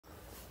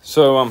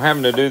So I'm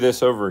having to do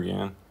this over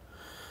again.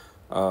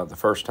 The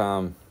first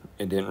time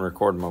it didn't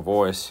record my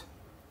voice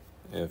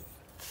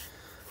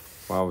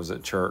while I was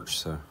at church.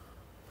 So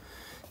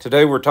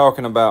today we're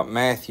talking about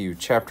Matthew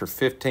chapter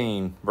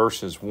 15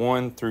 verses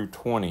 1 through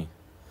 20.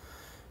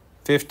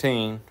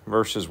 15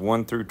 verses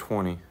 1 through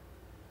 20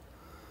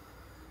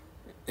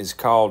 is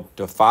called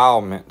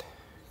Defilement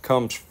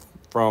Comes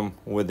from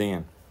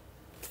Within.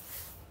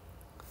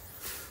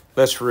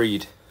 Let's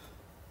read.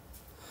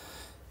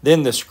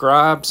 Then the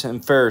scribes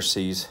and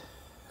Pharisees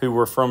who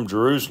were from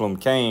Jerusalem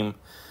came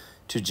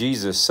to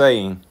Jesus,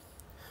 saying,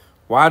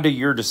 "Why do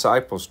your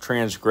disciples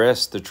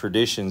transgress the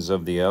traditions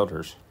of the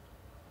elders?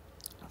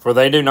 For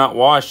they do not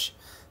wash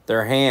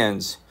their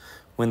hands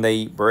when they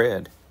eat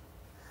bread."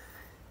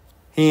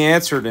 He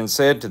answered and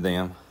said to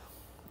them,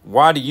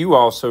 "Why do you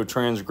also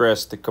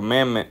transgress the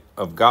commandment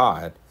of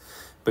God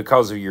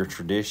because of your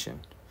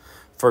tradition?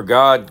 For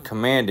God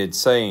commanded,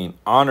 saying,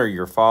 'Honor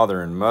your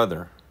father and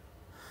mother,'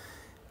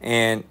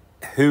 and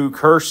who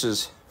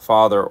curses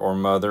father or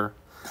mother,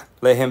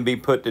 let him be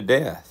put to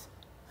death.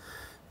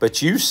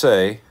 But you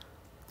say,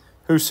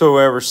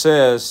 'Whosoever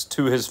says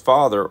to his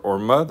father or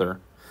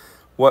mother,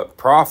 what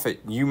profit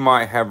you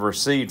might have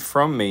received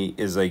from me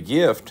is a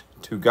gift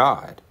to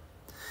God,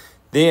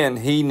 then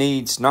he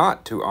needs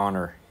not to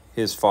honor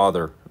his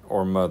father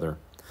or mother.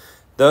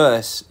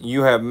 Thus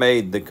you have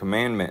made the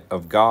commandment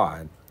of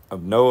God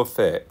of no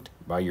effect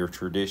by your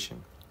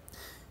tradition.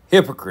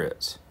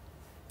 Hypocrites!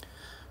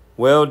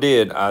 Well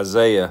did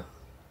Isaiah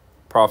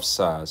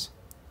prophesy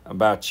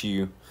about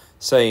you,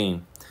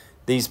 saying,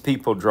 'These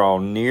people draw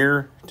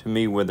near to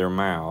me with their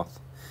mouth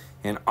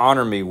and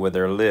honor me with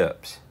their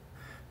lips,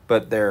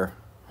 but their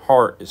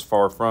heart is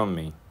far from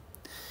me.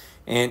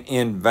 And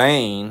in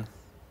vain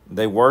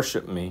they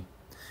worship me,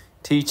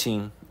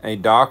 teaching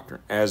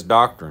as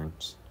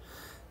doctrines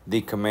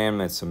the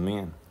commandments of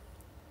men.'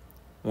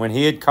 When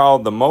he had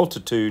called the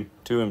multitude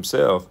to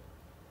himself,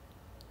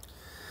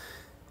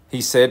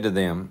 he said to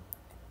them,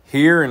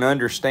 'Hear and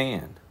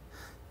understand.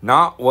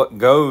 Not what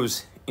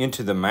goes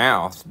into the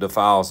mouth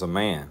defiles a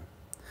man,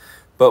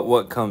 but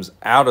what comes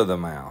out of the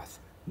mouth,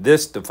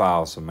 this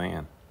defiles a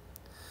man.'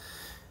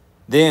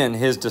 Then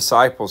his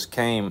disciples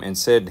came and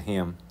said to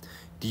him,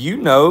 'Do you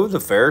know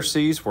the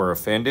Pharisees were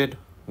offended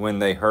when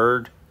they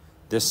heard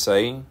this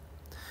saying?'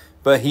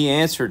 But he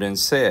answered and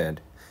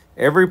said,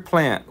 'Every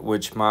plant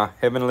which my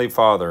heavenly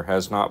Father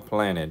has not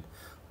planted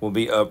will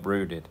be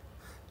uprooted.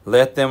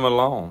 Let them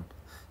alone.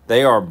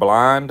 They are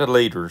blind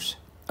leaders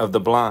of the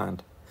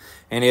blind.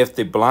 And if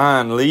the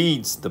blind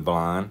leads the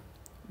blind,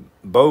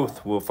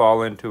 both will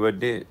fall into a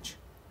ditch.'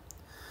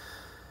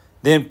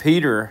 Then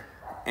Peter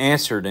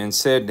answered and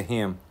said to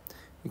him,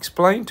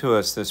 'Explain to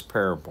us this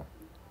parable.'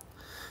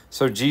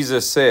 So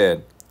Jesus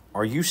said,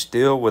 'Are you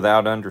still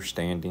without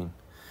understanding?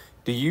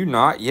 Do you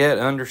not yet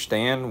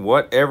understand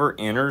whatever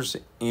enters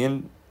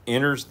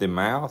the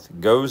mouth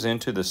goes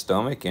into the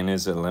stomach and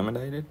is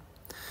eliminated?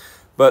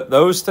 But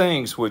those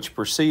things which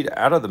proceed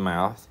out of the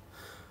mouth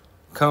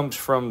comes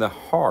from the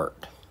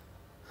heart.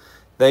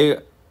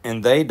 They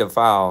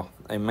defile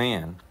a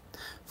man.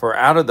 For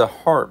out of the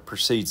heart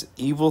proceeds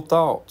evil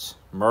thoughts,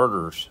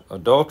 murders,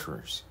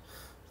 adulteries,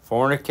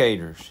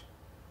 fornicators,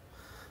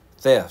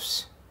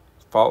 thefts,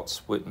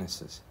 false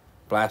witnesses,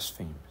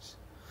 blasphemies.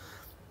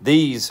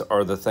 These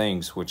are the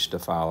things which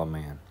defile a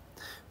man.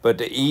 But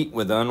to eat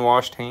with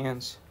unwashed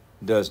hands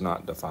does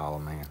not defile a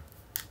man.'"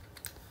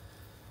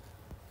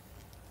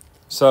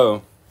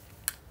 So,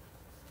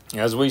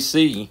 as we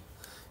see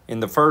in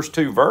the first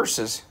two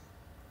verses,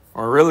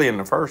 or really in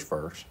the first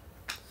verse,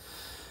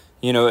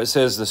 it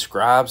says the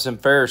scribes and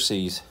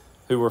Pharisees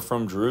who were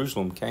from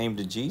Jerusalem came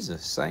to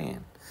Jesus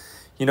saying,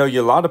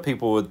 a lot of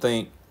people would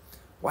think,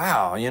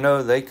 wow,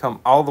 they come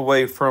all the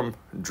way from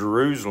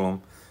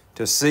Jerusalem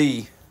to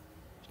see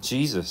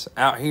Jesus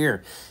out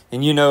here.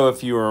 And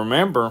if you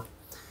remember,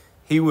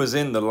 he was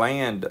in the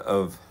land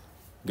of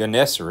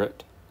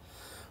Gennesaret,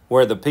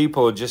 where the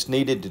people just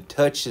needed to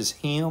touch his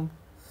hem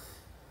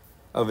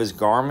of his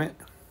garment.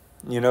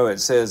 It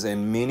says,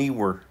 and many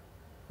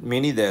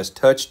that has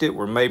touched it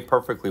were made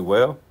perfectly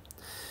well.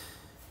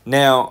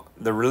 Now,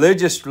 the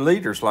religious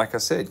leaders, like I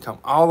said, come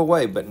all the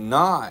way, but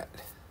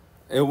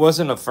it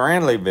wasn't a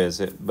friendly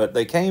visit, but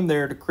they came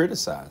there to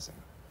criticize him.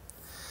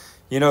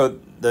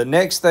 The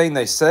next thing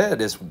they said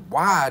is,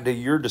 "Why do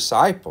your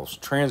disciples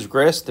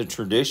transgress the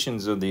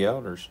traditions of the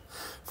elders?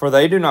 For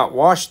they do not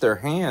wash their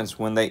hands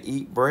when they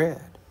eat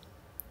bread."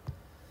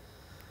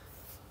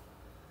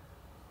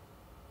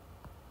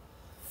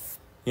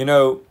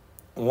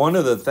 One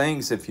of the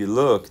things, if you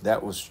look,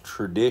 that was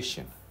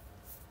tradition.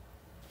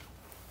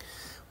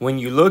 When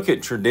you look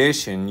at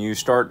tradition, you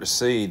start to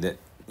see that,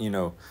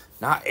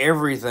 not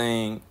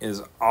everything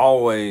is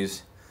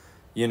always,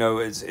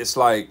 it's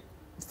like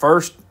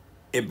first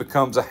it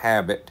becomes a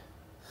habit.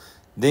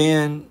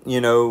 Then,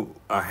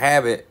 a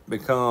habit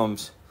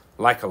becomes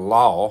like a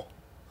law,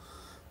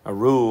 a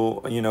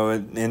rule,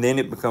 and then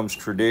it becomes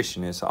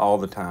tradition. It's all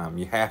the time.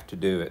 You have to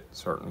do it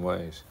certain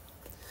ways.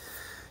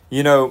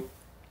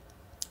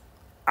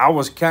 I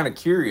was kind of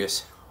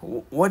curious,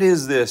 what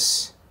is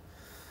this,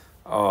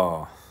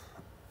 you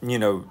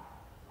know,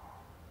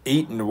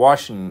 eating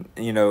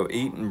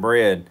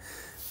bread?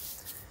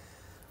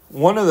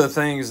 One of the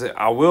things that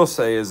I will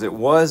say is it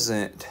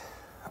wasn't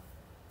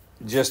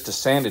just a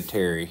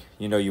sanitary,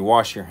 you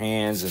wash your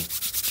hands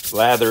and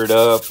lather it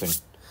up, and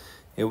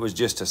it was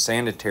just a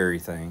sanitary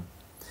thing.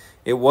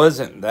 It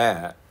wasn't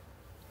that.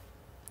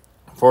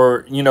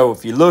 For,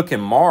 if you look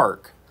in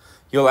Mark,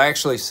 you'll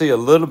actually see a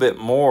little bit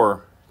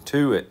more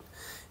to it.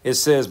 It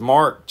says,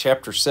 Mark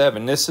chapter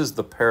 7, this is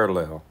the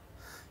parallel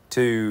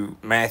to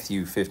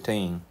Matthew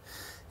 15.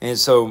 And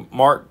so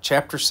Mark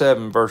chapter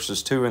 7,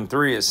 verses 2 and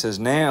 3, it says,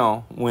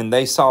 now when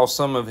they saw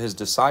some of his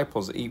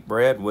disciples eat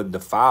bread with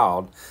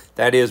defiled,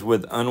 that is,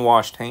 with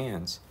unwashed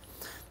hands,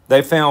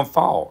 they found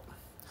fault.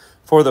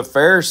 For the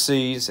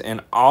Pharisees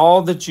and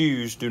all the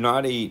Jews do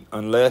not eat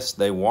unless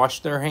they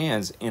wash their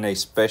hands in a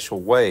special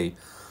way,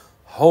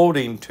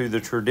 holding to the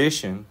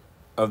tradition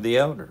of the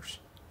elders.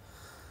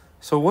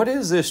 So what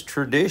is this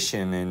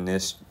tradition and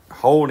this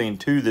holding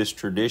to this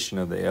tradition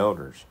of the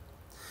elders?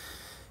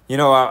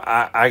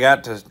 I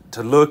got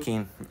to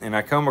looking, and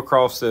I come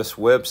across this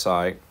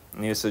website,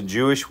 and it's a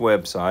Jewish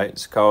website.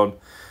 It's called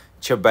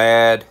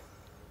chabad.org,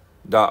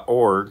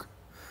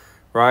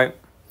 right?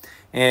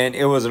 And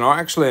it was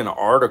actually an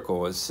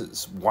article.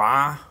 It's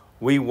why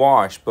we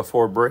wash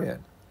before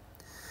bread.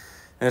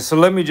 And so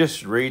let me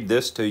just read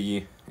this to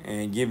you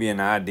and give you an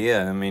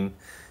idea. I mean,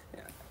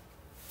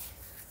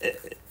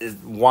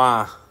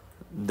 why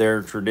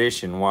their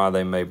tradition, why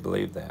they may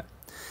believe that.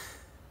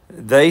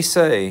 They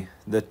say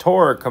the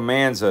Torah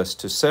commands us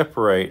to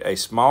separate a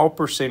small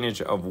percentage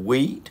of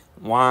wheat,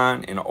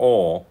 wine, and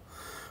oil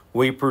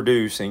we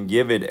produce and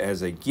give it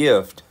as a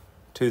gift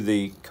to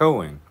the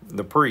Kohen,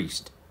 the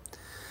priest,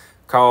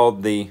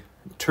 called the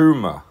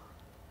Truma.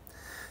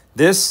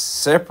 This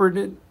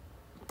separated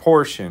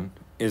portion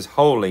is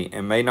holy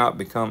and may not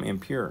become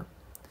impure.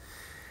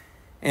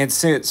 And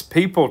since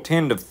people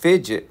tend to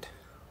fidget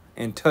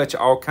and touch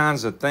all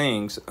kinds of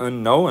things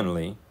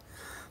unknowingly,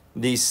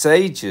 these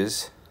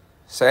sages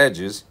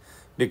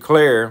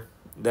declare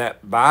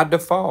that by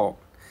default,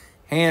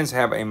 hands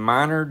have a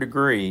minor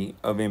degree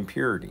of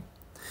impurity.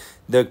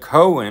 The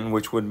Kohen,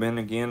 which would have been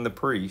again the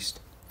priest,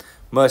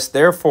 must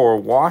therefore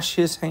wash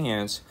his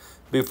hands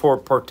before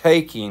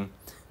partaking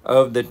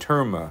of the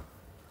Truma.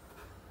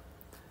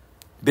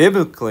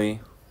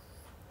 Biblically,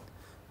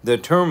 the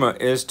Truma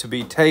is to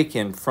be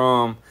taken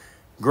from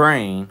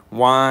grain,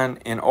 wine,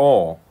 and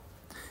oil.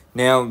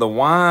 Now, the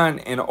wine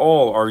and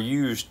oil are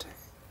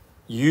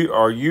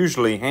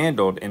usually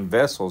handled in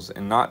vessels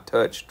and not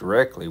touched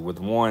directly with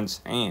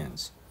one's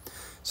hands.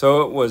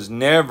 So it was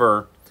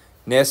never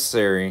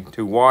necessary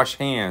to wash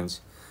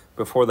hands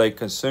before they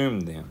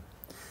consumed them.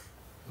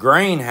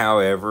 Grain,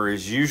 however,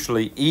 is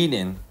usually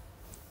eaten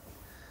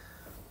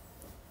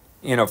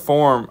in a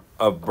form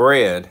of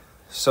bread,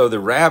 so the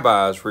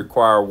rabbis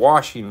require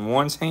washing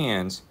one's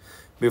hands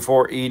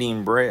before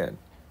eating bread.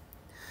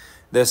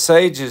 The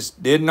sages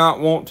did not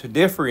want to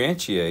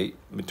differentiate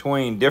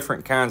between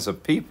different kinds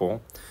of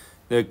people,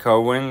 the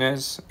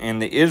Kohanim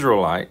and the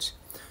Israelites,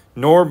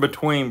 nor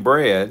between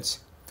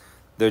breads,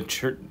 the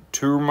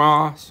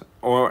Truma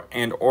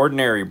and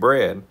ordinary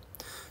bread.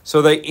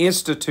 So they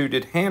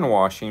instituted hand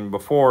washing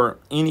before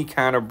any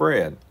kind of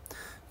bread,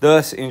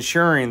 thus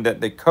ensuring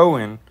that the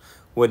Kohen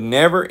would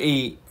never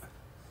eat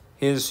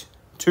his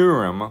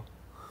Truma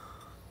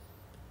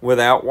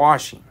without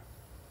washing.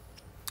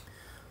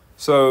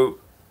 So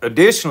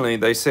additionally,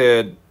 they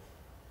said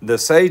the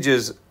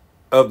sages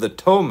of the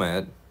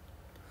Talmud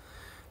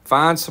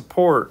find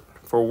support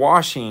for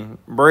washing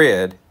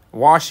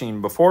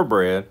before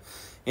bread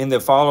in the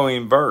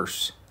following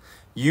verse.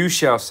 You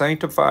shall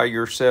sanctify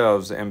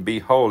yourselves and be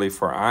holy,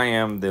 for I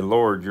am the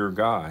Lord your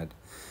God.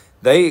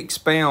 They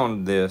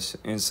expound this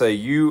and say,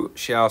 you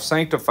shall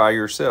sanctify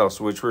yourselves,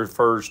 which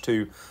refers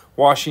to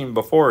washing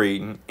before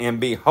eating, and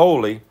be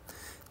holy.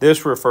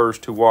 This refers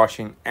to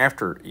washing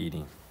after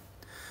eating.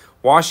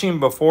 Washing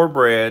before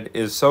bread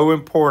is so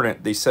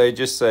important, the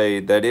sages say,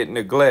 that it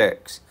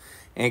neglects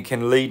and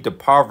can lead to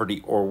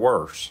poverty or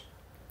worse.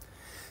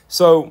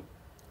 So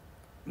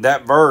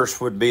that verse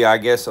would be, I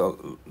guess,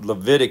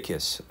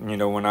 Leviticus.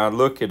 When I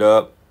look it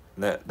up,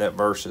 that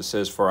verse, it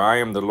says, for I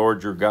am the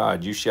Lord your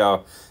God. You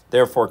shall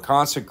therefore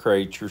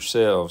consecrate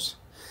yourselves,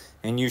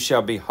 and you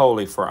shall be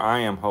holy, for I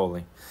am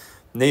holy.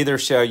 Neither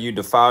shall you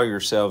defile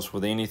yourselves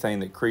with anything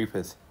that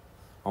creepeth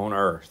on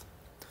earth.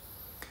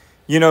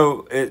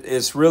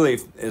 It's really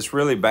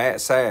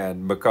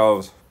sad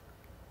because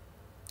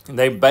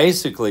they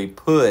basically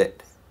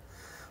put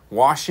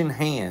washing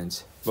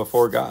hands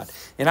before God.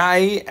 And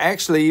I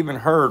actually even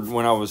heard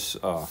when I was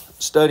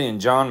studying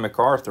John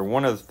MacArthur,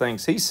 one of the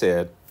things he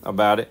said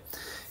about it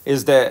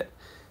is that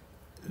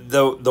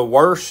the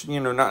worst,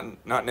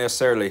 not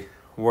necessarily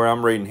where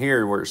I'm reading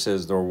here where it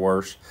says they're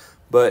worse,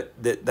 but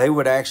that they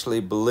would actually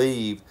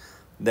believe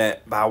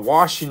that by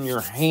washing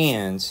your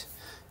hands,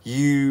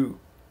 you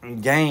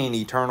gain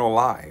eternal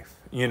life,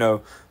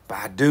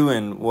 by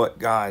doing what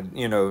God,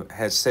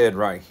 has said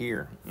right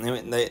here.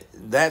 I mean,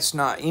 that's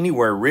not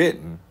anywhere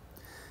written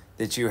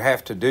that you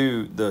have to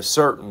do the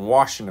certain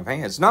washing of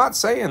hands. Not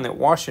saying that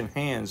washing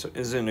hands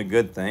isn't a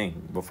good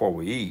thing before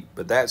we eat,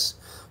 but that's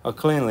a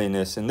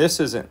cleanliness. And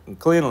this isn't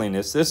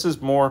cleanliness. This is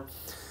more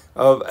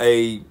of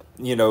a,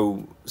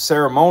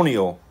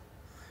 ceremonial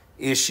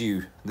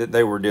issue that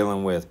they were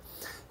dealing with.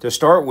 To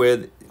start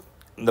with,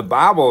 the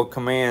Bible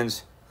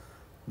commands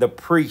the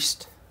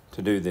priest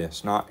to do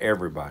this, not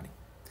everybody.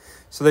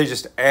 So they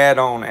just add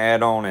on,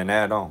 and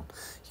add on.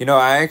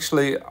 I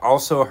actually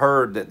also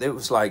heard that it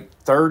was like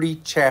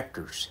 30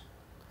 chapters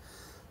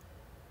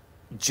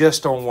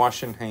just on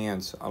washing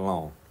hands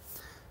alone.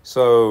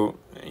 So,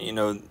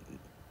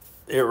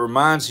 it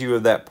reminds you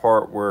of that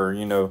part where,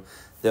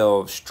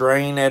 they'll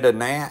strain at a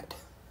gnat,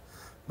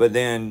 but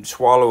then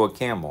swallow a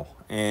camel.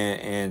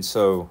 And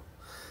so,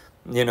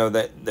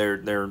 that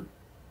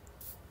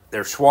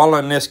they're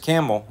swallowing this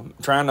camel,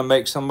 trying to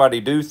make somebody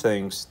do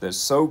things that's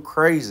so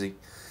crazy,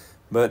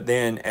 but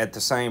then at the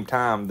same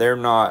time, they're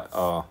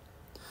not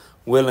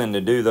willing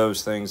to do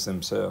those things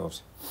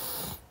themselves.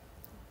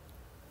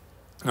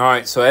 All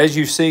right, so as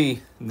you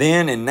see,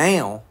 then and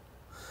now,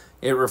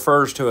 it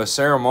refers to a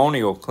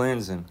ceremonial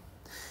cleansing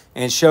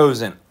and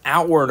shows an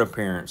outward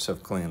appearance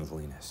of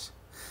cleanliness.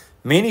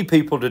 Many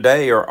people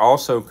today are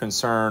also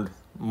concerned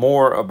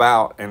more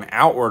about an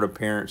outward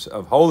appearance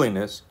of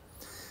holiness,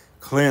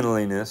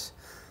 cleanliness,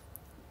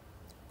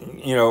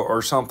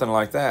 or something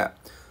like that.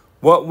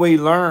 What we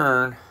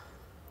will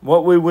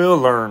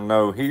learn,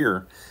 though,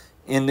 here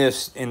in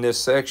this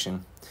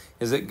section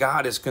is that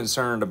God is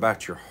concerned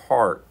about your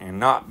heart and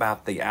not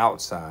about the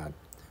outside,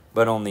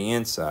 but on the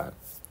inside.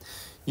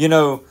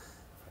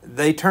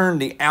 They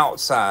turned the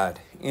outside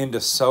into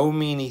so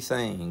many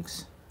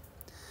things.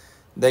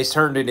 They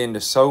turned it into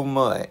so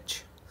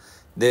much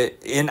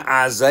that in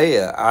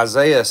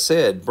Isaiah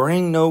said,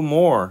 bring no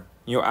more.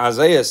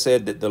 Isaiah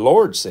said that the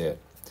Lord said,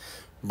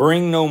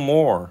 bring no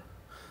more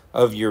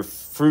of your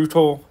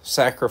fruitful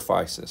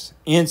sacrifices.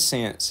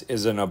 Incense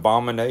is an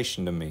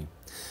abomination to me.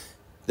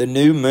 The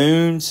new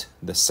moons,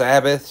 the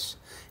Sabbaths,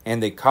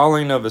 and the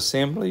calling of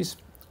assemblies,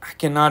 I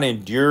cannot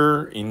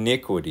endure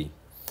iniquity.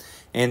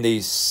 And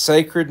these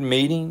sacred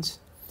meetings,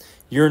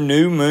 your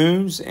new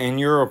moons and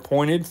your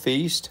appointed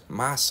feast,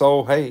 my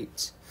soul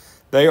hates.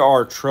 They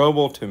are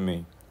trouble to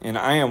me, and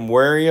I am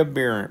weary of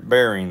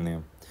bearing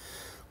them.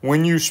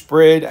 When you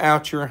spread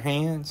out your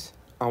hands,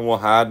 I will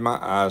hide my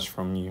eyes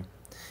from you.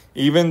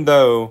 Even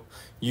though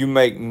you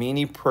make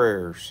many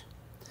prayers,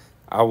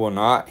 I will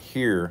not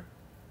hear.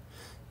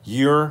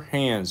 Your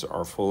hands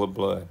are full of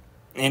blood.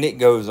 And it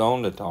goes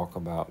on to talk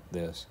about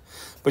this.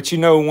 But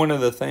one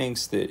of the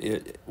things that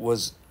it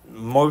was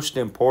most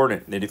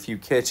important that if you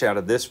catch out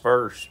of this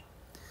verse,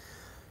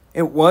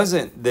 it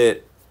wasn't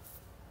that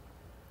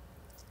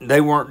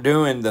they weren't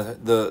doing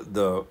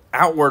the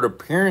outward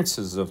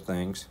appearances of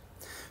things,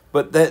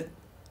 but that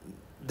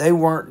they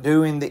weren't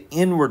doing the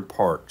inward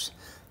parts.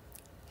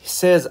 He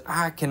says,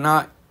 I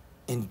cannot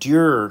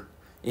endure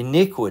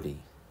iniquity.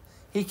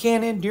 He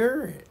can't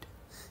endure it.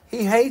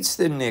 He hates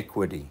the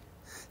iniquity.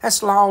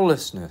 That's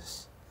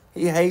lawlessness.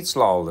 He hates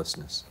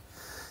lawlessness.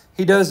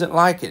 He doesn't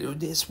like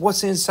it. It's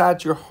what's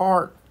inside your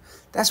heart.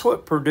 That's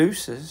what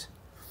produces.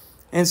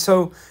 And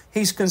so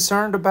he's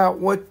concerned about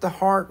what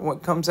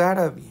comes out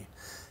of you,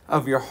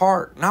 of your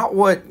heart, not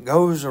what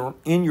goes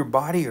in your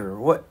body or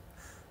what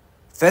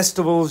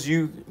festivals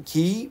you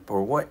keep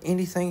or what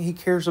anything. He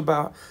cares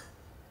about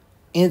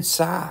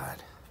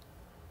inside.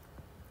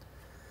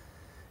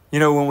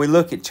 When we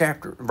look at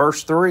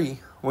verse 3,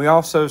 we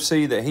also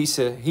see that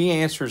he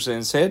answers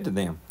and said to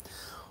them,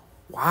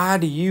 why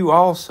do you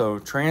also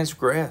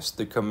transgress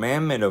the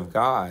commandment of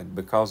God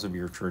because of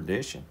your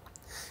tradition?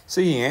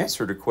 See, he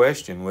answered a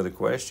question with a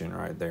question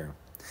right there.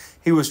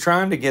 He was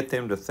trying to get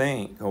them to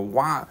think,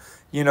 why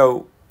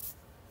do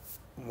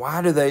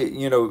they,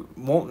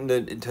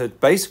 wanting to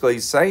basically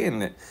saying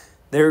that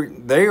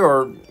they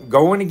are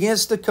going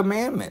against the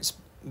commandments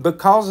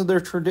because of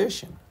their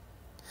tradition.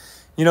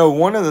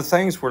 One of the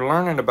things we're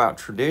learning about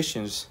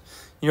traditions,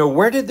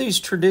 where did these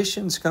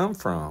traditions come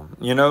from?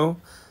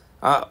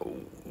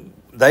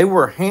 They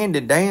were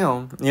handed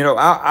down.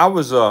 I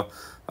was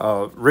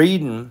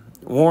reading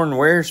Warren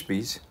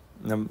Wiersbe's,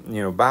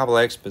 Bible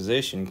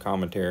exposition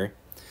commentary,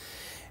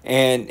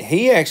 and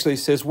he actually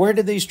says, where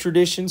did these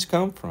traditions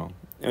come from?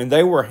 And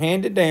they were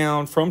handed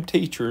down from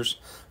teachers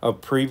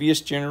of previous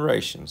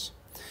generations.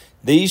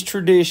 These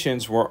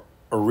traditions were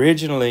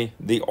originally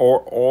the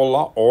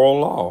oral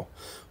law,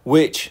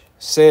 which,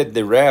 said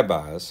the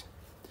rabbis,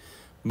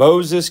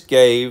 Moses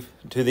gave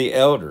to the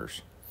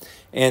elders,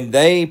 and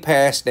they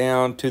passed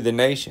down to the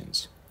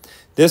nations.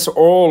 This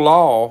oral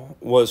law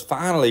was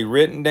finally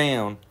written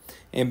down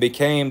and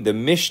became the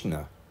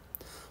Mishnah.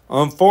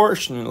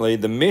 Unfortunately,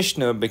 the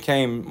Mishnah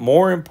became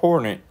more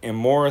important and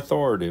more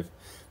authoritative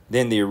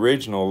than the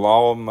original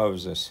law of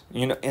Moses.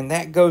 And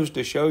that goes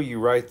to show you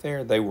right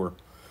there, they were,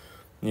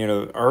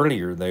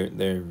 earlier, they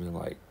were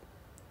like,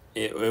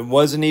 it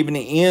wasn't even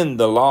in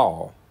the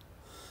law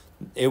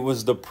It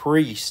was the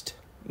priest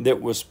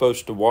that was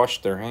supposed to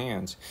wash their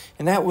hands.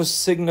 And that was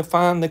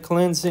signifying the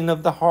cleansing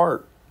of the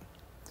heart.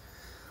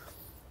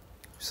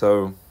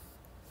 So,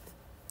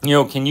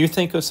 can you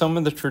think of some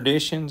of the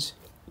traditions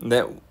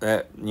that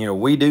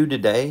we do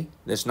today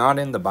that's not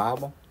in the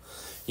Bible?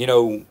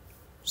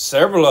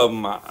 Several of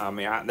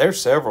them.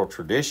 There's several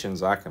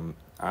traditions I can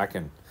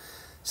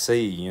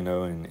see.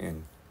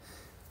 And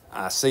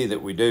I see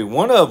that we do.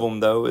 One of them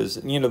though is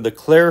the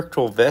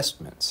clerical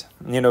vestments.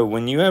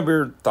 When you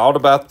ever thought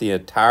about the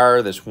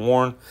attire that's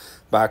worn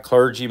by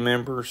clergy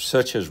members,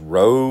 such as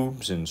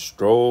robes and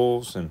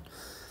strolls and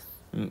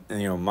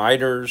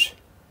mitres,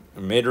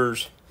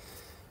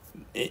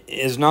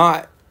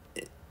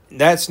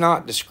 that's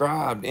not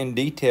described in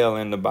detail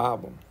in the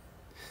Bible.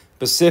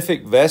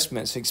 Specific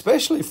vestments,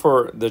 especially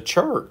for the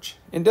church.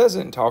 It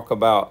doesn't talk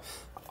about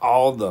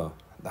all the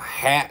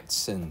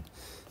hats and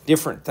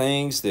different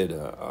things that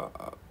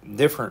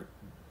different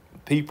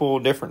people,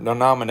 different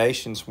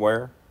denominations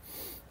wear.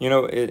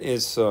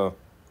 It's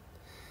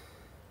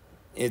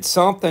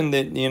something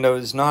that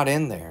is not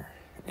in there,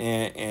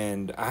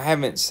 and I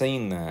haven't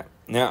seen that.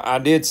 Now, I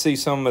did see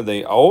some of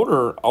the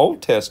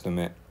Old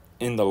Testament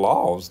in the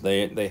laws.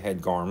 They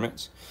had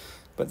garments,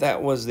 but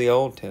that was the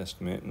Old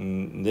Testament,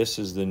 and this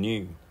is the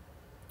New.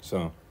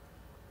 So,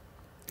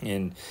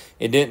 and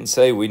it didn't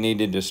say we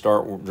needed to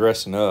start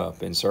dressing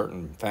up in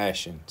certain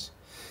fashions,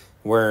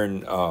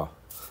 wearing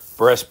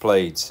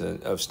breastplates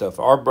of stuff.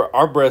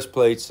 Our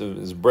breastplates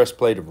is a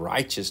breastplate of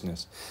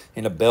righteousness,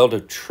 and a belt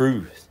of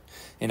truth,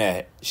 and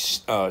a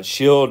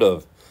shield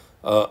of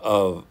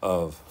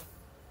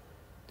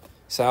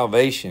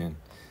salvation,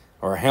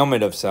 or a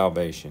helmet of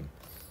salvation,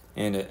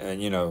 and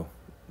the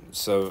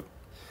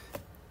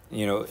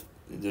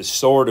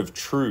sword of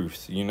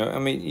truth.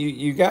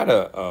 You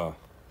gotta.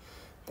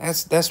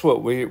 That's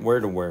what we're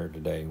to wear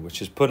today,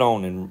 which is put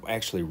on and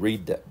actually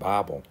read that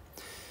Bible.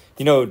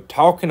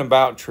 Talking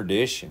about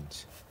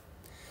traditions.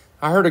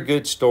 I heard a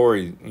good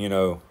story,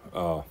 the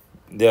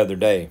other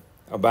day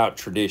about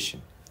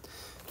tradition.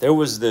 There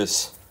was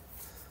this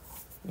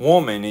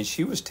woman, and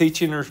she was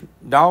teaching her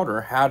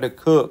daughter how to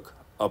cook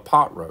a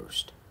pot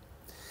roast.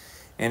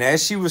 And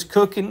as she was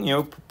cooking,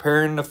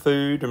 preparing the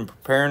food and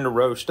preparing the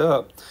roast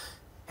up,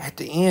 at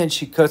the end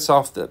she cuts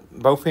off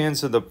both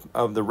ends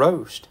of the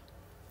roast.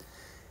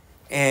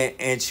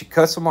 And she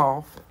cuts them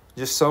off,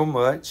 just so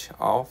much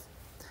off,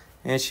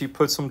 and she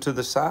puts them to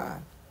the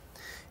side.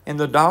 And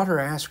the daughter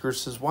asked her,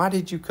 says, "Why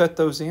did you cut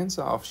those ends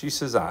off?" She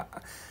says, I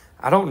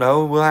don't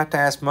know. We'll have to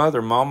ask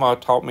Mother. Mama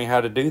taught me how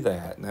to do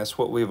that, and that's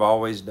what we've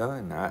always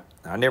done.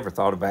 I never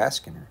thought of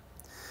asking her.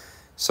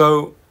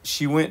 So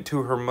she went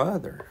to her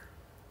mother,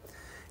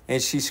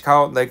 and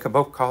they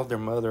both called their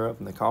mother up,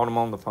 and they called them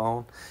on the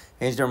phone.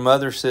 And their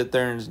mother sat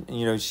there,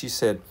 and she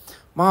said,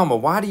 "Mama,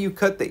 why do you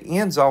cut the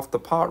ends off the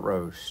pot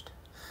roast?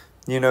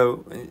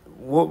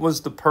 What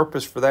was the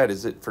purpose for that?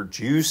 Is it for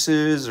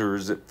juices, or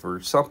is it for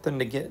something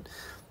to get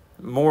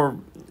more,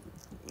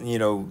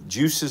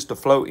 juices to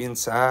flow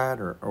inside,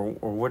 or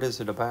what is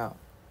it about?"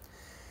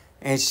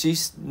 And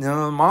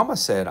Mama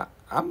said,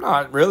 "I'm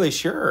not really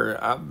sure.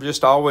 I've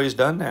just always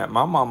done that.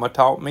 My mama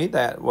taught me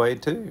that way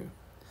too."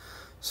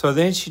 So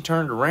then she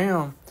turned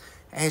around.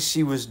 As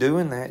she was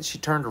doing that, she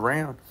turned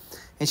around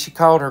and she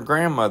called her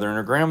grandmother, and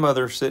her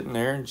grandmother sitting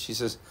there, and she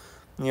says,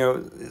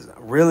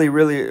 really,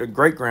 really, a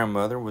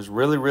great-grandmother was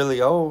really,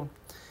 really old.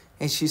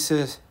 And she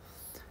says,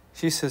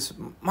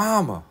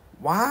 "Mama,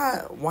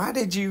 why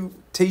did you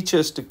teach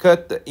us to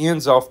cut the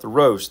ends off the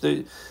roast?"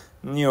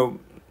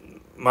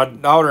 My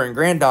daughter and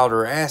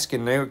granddaughter are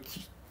asking, they're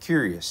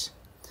curious.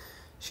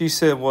 She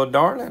said, "Well,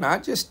 darling, I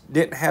just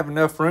didn't have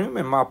enough room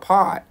in my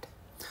pot,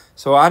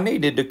 so I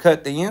needed to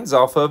cut the ends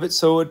off of it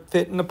so it'd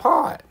fit in the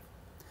pot."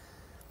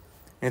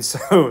 And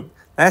so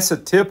that's a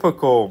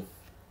typical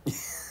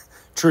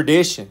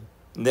tradition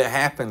that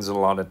happens a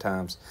lot of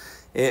times.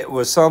 It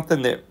was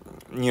something that,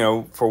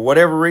 for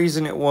whatever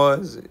reason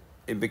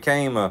it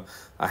became a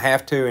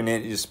have to, and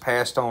it just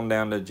passed on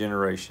down to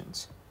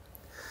generations.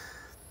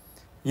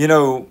 We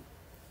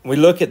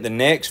look at the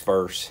next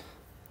verse,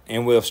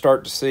 and we'll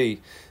start to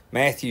see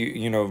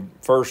Matthew,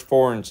 verse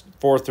 4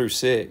 through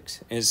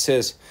 6. It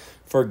says,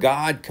 "For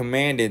God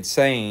commanded,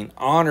 saying,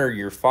 Honor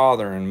your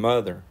father and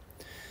mother,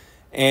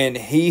 and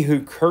he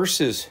who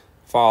curses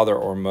father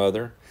or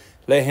mother,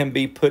 let him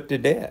be put to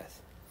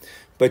death.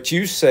 But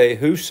you say,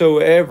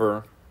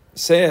 Whosoever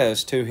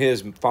says to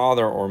his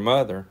father or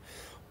mother,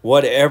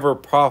 Whatever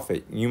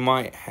profit you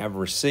might have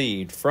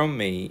received from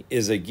me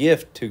is a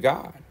gift to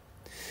God,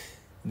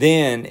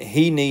 then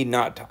he need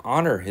not to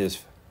honor his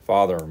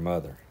father or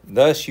mother.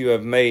 Thus you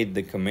have made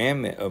the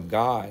commandment of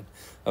God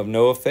of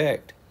no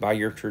effect by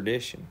your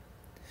tradition."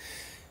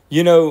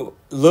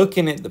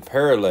 Looking at the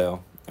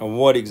parallel of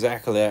what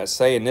exactly that's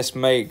saying, this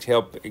may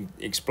help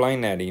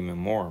explain that even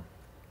more.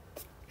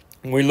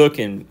 We look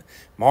in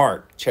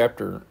Mark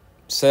chapter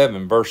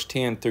 7, verse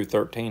 10 through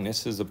 13.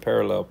 This is the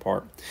parallel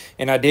part.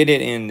 And I did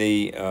it in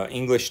the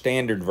English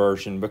Standard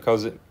Version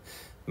because it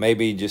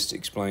maybe just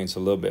explains a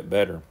little bit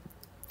better.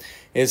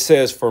 It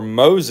says, "For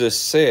Moses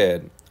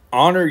said,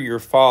 honor your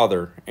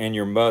father and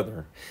your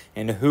mother,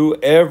 and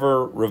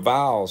whoever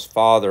reviles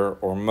father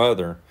or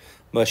mother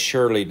must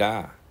surely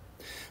die.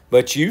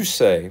 But you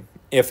say,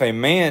 if a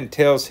man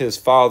tells his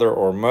father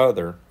or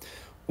mother,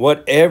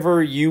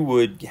 whatever you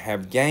would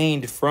have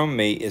gained from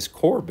me is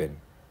Corban,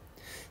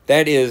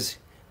 that is,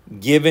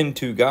 given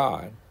to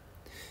God,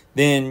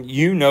 then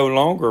you no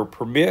longer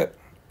permit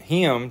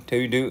him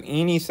to do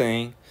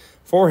anything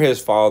for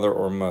his father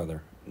or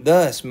mother,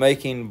 thus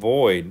making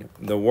void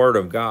the word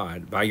of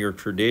God by your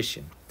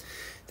tradition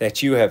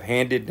that you have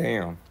handed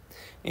down,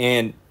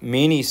 and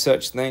many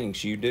such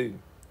things you do.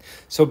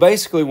 So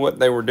basically what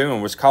they were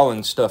doing was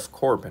calling stuff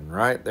Corban,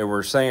 right? They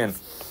were saying,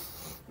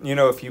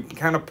 if you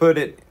kind of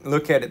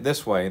look at it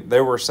this way,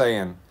 they were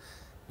saying,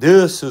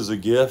 this is a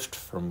gift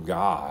from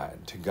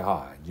God to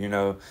God,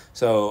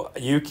 so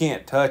you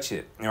can't touch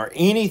it. Or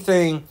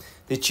anything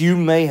that you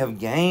may have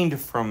gained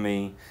from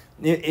me,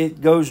 it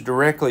goes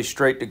directly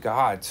straight to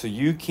God. So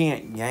you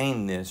can't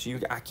gain this.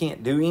 I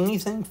can't do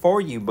anything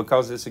for you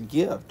because it's a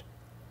gift.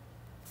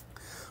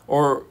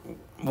 Or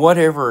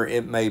whatever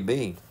it may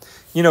be.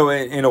 In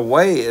a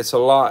way, it's a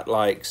lot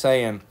like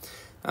saying,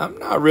 I'm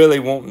not really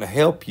wanting to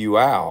help you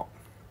out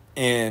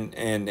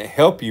and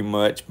help you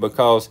much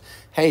because,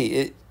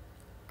 hey,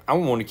 I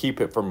want to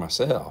keep it for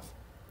myself.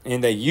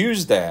 And they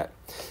use that.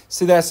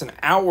 See, that's an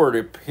outward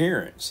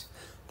appearance.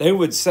 They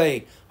would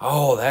say,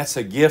 oh, that's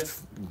a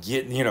gift,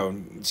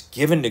 it's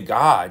given to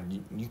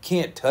God. You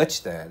can't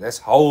touch that. That's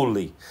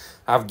holy.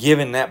 I've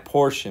given that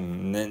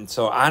portion. And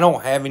so I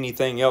don't have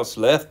anything else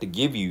left to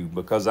give you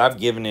because I've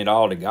given it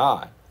all to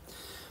God.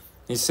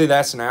 You see,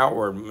 that's an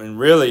outward. And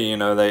really,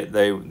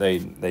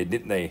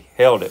 they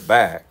held it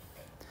back.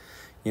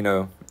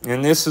 And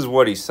this is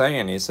what he's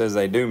saying. He says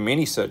they do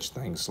many such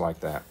things like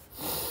that.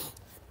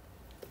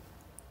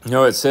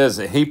 It says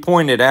that he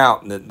pointed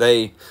out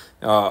that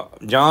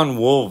John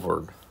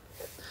Woolford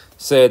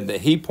said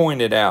that he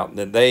pointed out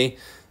that they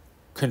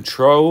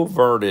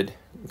controverted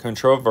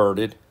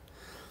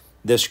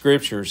the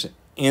scriptures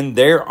in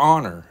their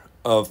honor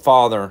of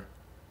father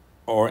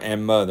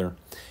and mother,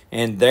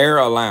 and their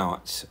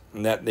allowance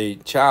that the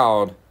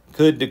child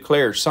could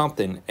declare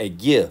something a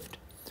gift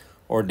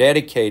or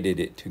dedicated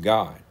it to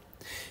God,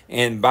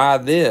 and by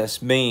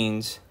this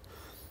means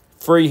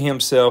free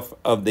himself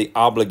of the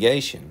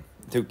obligation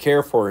to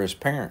care for his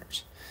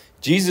parents.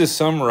 Jesus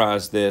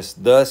summarized this,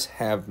 thus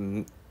have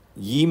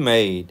ye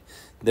made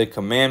the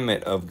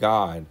commandment of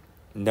God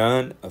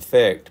none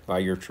effect by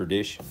your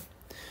tradition.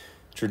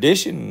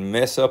 Tradition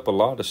mess up a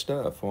lot of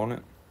stuff, won't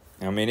it?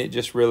 It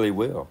just really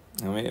will.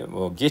 It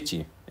will get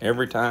you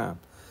every time.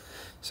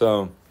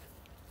 So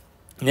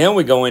now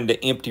we go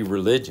into empty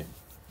religion.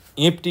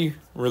 Empty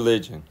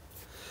religion.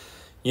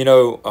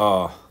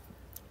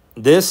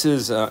 This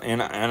is,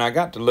 and I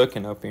got to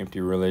looking up empty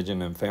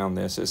religion and found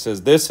this. It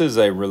says, this is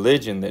a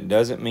religion that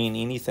doesn't mean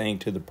anything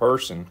to the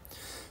person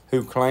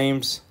who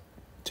claims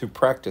to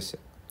practice it.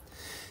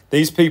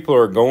 These people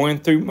are going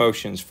through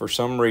motions for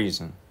some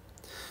reason,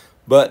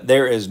 but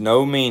there is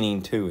no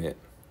meaning to it.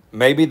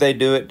 Maybe they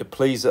do it to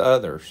please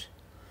others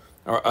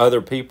or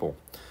other people,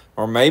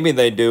 or maybe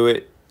they do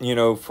it,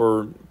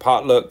 for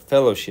potluck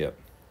fellowship.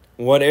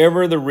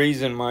 Whatever the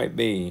reason might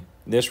be,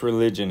 this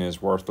religion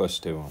is worthless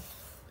to them.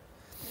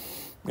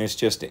 It's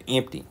just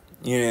empty,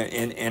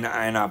 and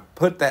I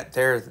put that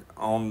there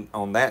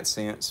on that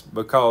sense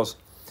because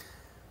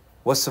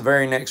what's the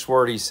very next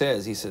word he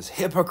says? He says,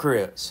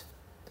 hypocrites.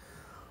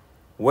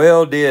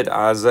 Well did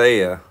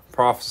Isaiah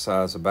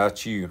prophesy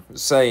about you,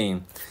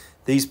 saying,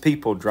 these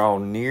people draw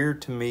near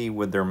to me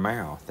with their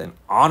mouth and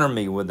honor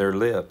me with their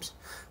lips,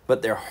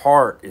 but their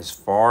heart is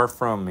far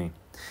from me,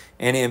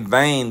 and in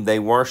vain they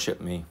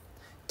worship me,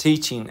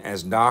 teaching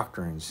as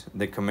doctrines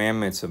the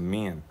commandments of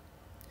men.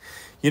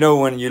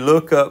 When you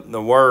look up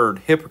the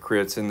word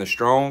hypocrites in the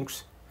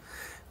Strong's,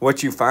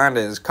 what you find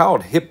is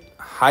called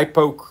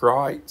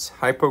hypocrites,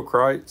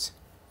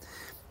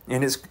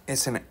 and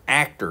it's an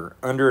actor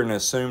under an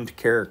assumed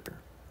character.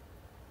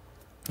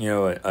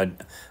 A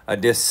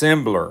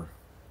dissembler,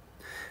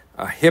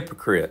 a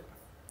hypocrite.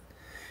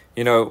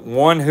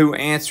 One who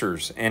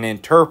answers, an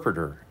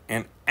interpreter,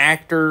 an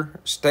actor,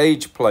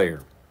 stage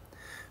player,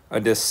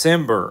 a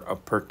dissembler, a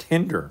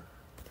pretender,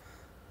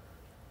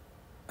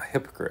 a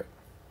hypocrite.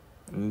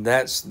 And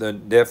that's the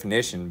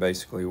definition,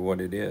 basically, of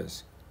what it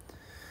is.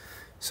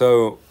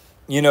 So,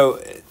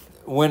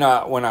 when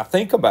I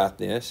think about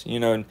this,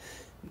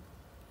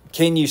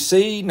 can you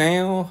see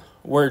now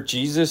where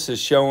Jesus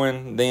is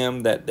showing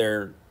them that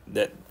their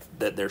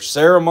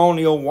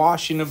ceremonial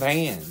washing of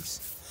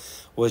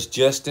hands was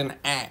just an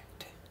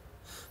act?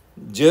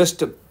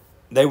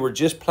 They were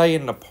just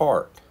playing the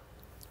part,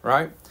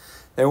 right?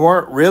 They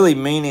weren't really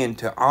meaning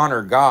to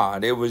honor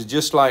God. It was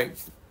just like,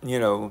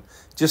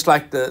 just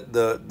like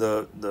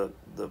the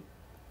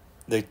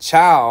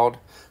child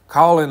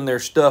calling their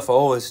stuff,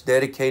 oh, it's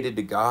dedicated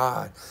to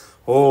God.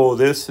 Oh,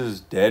 this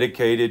is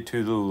dedicated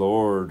to the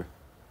Lord.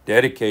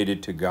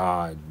 Dedicated to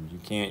God. You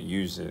can't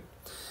use it.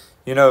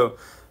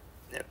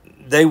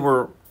 They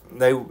were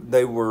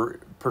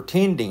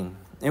pretending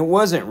It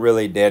wasn't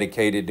really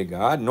dedicated to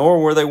God,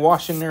 nor were they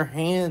washing their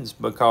hands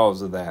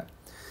because of that.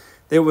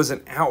 There was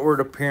an outward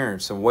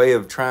appearance, a way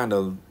of trying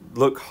to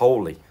look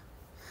holy,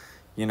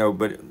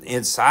 but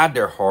inside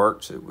their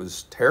hearts, it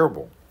was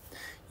terrible.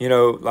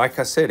 Like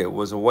I said, it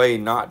was a way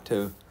not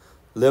to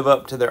live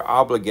up to their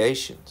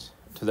obligations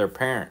to their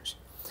parents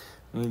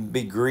and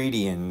be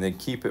greedy and they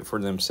keep it for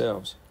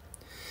themselves.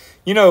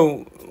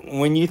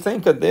 When you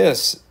think of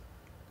this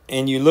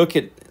and you look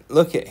at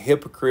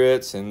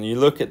hypocrites and you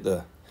look at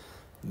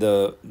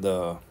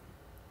the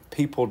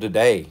people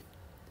today,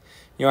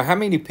 how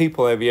many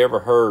people have you ever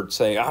heard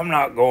say, I'm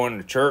not going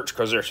to church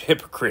because there's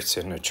hypocrites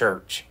in the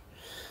church.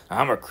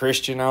 I'm a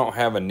Christian. I don't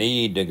have a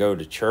need to go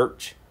to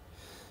church.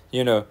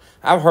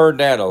 I've heard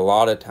that a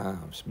lot of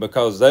times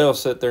because they'll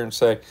sit there and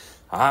say,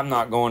 I'm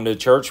not going to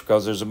church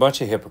because there's a bunch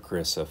of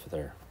hypocrites up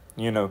there.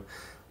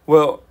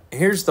 Well,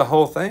 here's the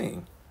whole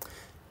thing.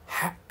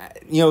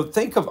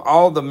 Think of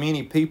all the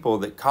many people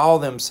that call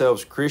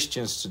themselves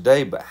Christians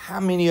today, but how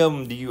many of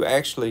them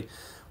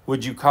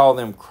would you call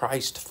them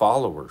Christ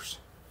followers?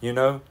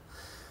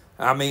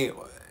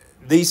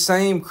 These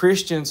same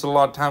Christians, a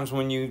lot of times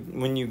when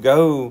you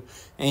go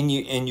and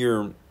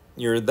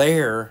you're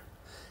there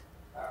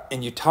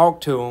and you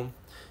talk to them,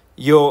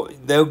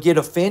 they'll get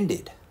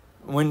offended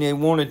when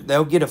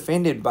they'll get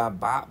offended by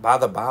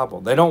the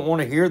Bible. They don't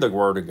want to hear the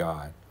Word of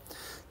God.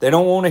 They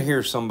don't want to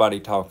hear somebody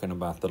talking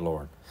about the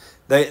Lord.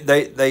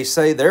 They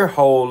say they're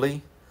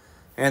holy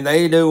and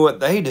they do what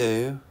they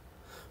do,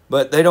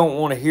 but they don't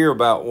want to hear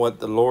about what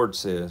the Lord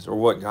says or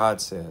what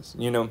God says,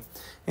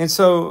 And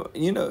so,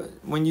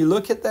 when you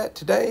look at that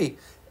today,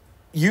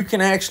 you can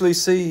actually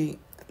see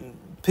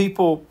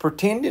people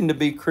pretending to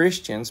be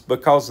Christians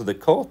because of the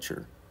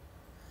culture,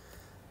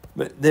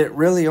 but that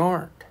really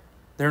aren't.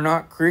 They're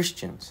not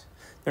Christians.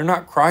 They're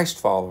not Christ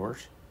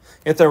followers.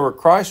 If they were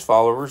Christ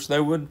followers, they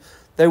would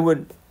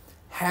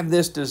have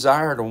this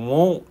desire to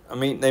want.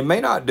 They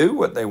may not do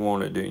what they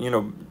want to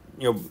do.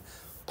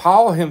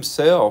 Paul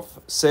himself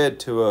said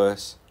to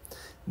us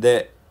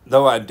that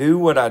though I do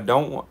what I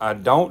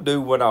don't do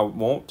what I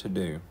want to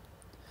do,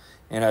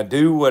 and I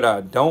do what I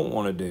don't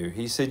want to do.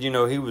 He said, he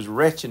was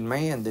wretched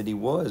man that he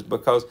was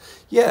because,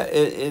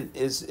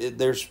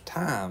 there's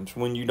times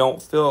when you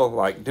don't feel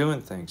like doing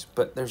things,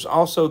 but there's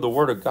also the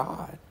Word of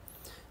God.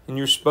 And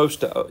you're supposed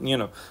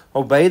to,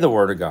 obey the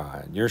Word of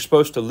God. You're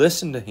supposed to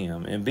listen to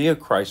Him and be a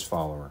Christ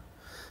follower,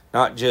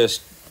 not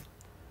just,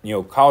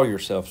 call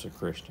yourself a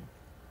Christian.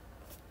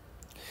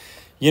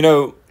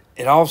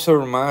 It also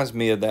reminds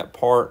me of that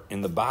part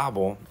in the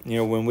Bible,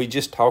 when we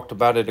just talked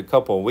about it a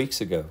couple of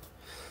weeks ago.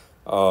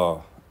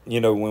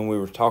 When we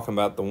were talking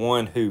about the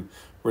one who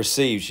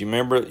receives. You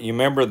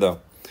remember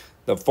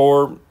the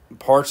four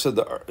parts of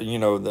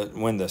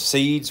when the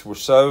seeds were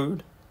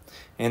sowed,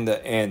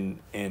 and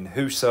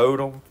who sowed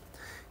them.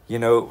 It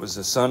was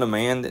the Son of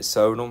Man that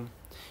sowed them,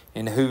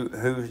 and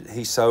who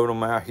he sowed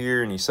them out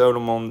here, and he sowed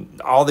them on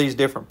all these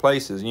different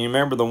places. And you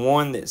remember the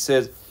one that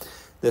says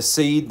the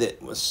seed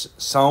that was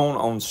sown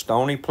on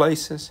stony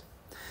places.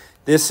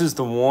 This is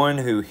the one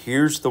who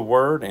hears the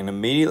word and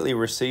immediately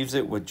receives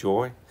it with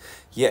joy,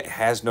 yet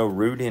has no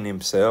root in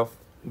himself,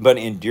 but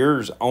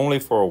endures only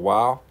for a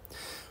while.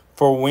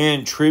 For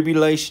when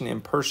tribulation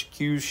and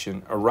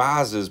persecution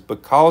arises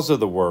because of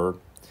the word,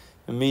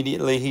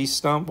 immediately he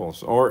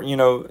stumbles, or,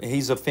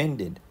 he's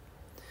offended.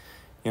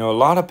 A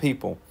lot of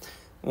people,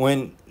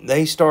 when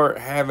they start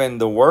having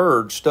the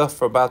word,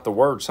 stuff about the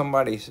word,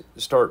 somebody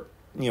start,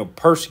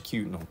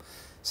 persecuting them,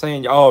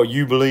 saying, oh,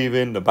 you believe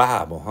in the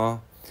Bible, huh?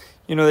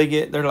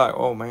 They're like,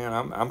 oh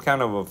man, I'm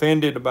kind of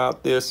offended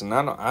about this, and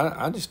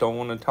I just don't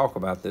want to talk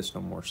about this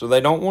no more. So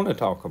they don't want to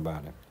talk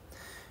about it,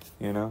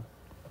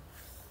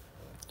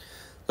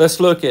 Let's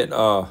look at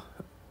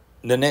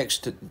the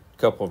next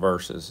couple of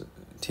verses,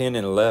 10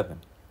 and 11.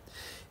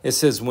 It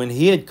says, when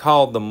he had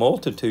called the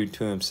multitude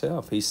to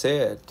himself, he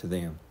said to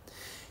them,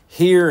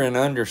 hear and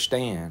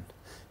understand,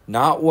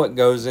 not what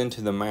goes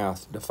into the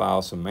mouth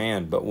defiles a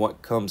man, but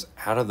what comes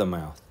out of the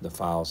mouth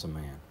defiles a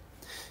man.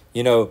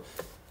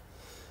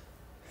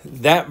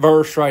 That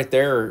verse right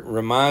there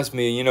reminds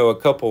me, a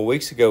couple of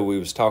weeks ago we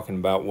was talking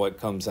about what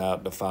comes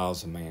out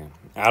defiles a man.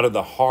 Out of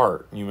the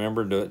heart, you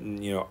remember,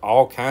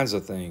 all kinds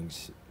of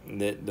things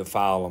that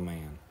defile a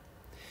man.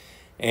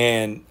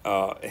 And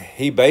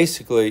he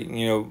basically,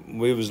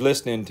 we was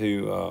listening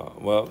to,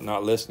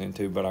 not listening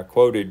to, but I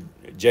quoted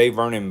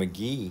Vernon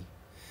McGee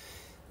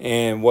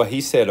and what he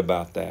said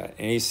about that.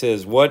 And he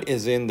says, what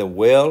is in the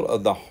well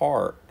of the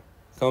heart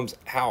comes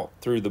out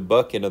through the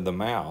bucket of the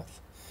mouth.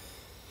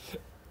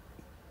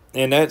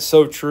 And that's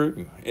so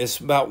true. It's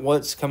about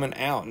what's coming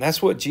out. And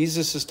that's what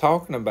Jesus is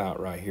talking about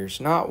right here.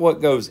 It's not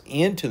what goes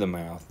into the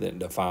mouth that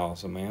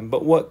defiles a man,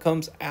 but what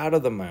comes out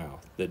of the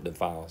mouth that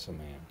defiles a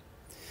man.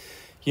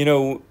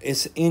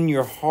 It's in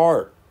your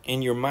heart,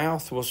 and your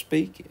mouth will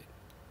speak it.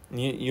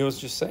 You'll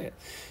just say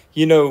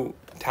it.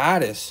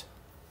 Titus,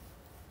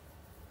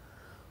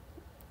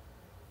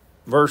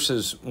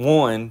 verses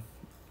 1,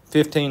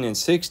 15 and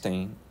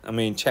 16,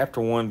 chapter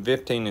 1,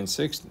 15 and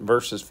 6,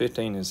 verses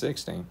 15 and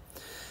 16,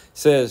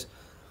 says,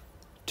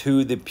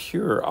 to the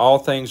pure, all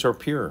things are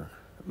pure.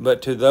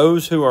 But to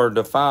those who are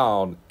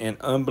defiled and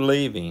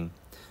unbelieving,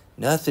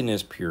 nothing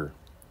is pure.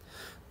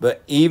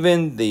 But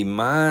even the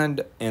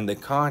mind and the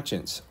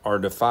conscience are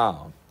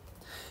defiled.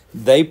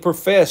 They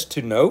profess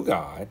to know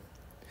God,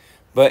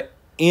 but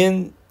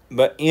in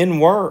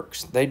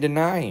works they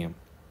deny him,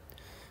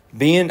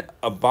 being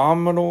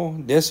abominable,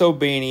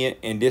 disobedient,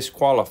 and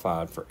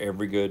disqualified for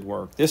every good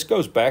work. This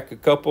goes back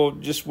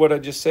just what I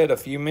just said a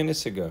few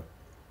minutes ago.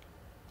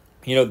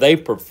 They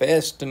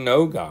profess to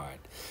know God.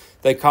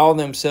 They call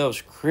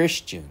themselves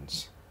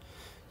Christians,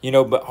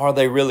 but are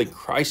they really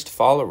Christ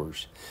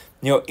followers?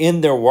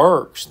 In their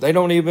works, they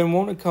don't even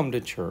want to come to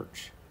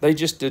church. They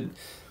just did,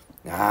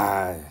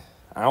 I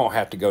don't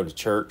have to go to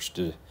church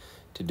to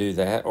do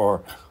that,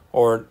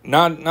 or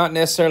not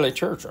necessarily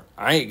church.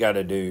 I ain't got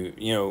to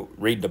do,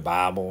 read the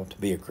Bible to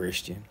be a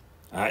Christian.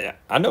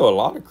 I know a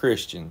lot of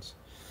Christians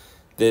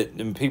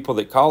and people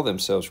that call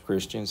themselves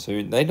Christians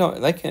who they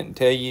can't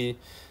tell you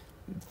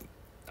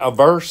a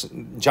verse,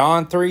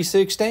 John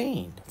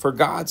 3:16. For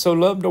God so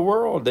loved the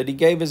world that he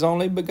gave his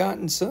only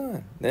begotten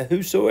Son, that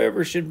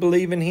whosoever should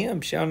believe in him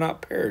shall not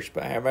perish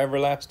but have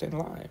everlasting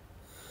life.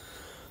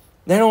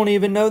 They don't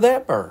even know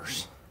that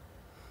verse.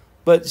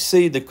 But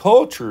see, the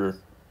culture,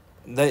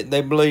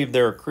 they believe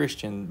they're a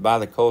Christian by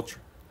the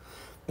culture.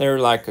 They're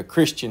like a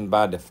Christian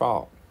by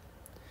default.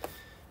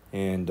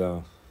 And,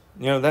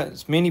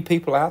 that's many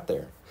people out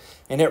there.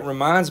 And it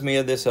reminds me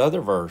of this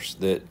other verse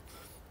that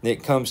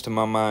comes to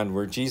my mind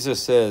where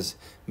Jesus says,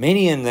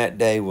 many in that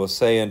day will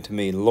say unto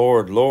me,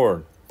 Lord,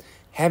 Lord,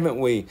 haven't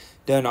we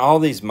done all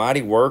these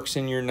mighty works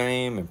in your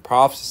name and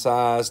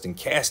prophesied and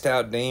cast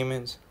out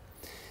demons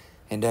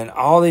and done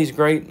all these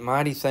great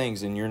mighty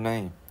things in your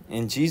name?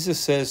 And Jesus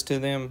says to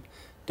them,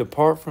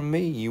 depart from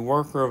me, you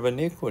worker of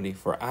iniquity,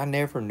 for I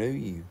never knew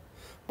you.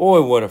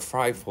 Boy, what a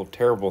frightful,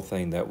 terrible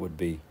thing that would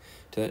be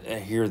to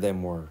hear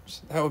them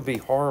words. That would be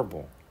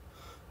horrible.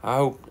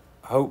 I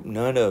hope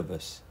none of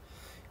us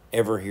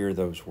ever hear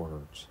those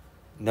words.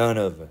 None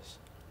of us.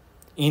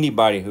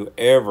 Anybody who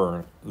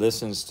ever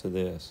listens to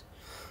this,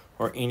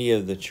 or any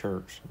of the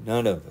church,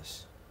 none of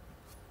us.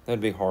 That'd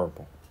be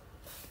horrible.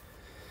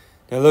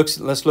 Now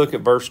let's look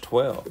at verse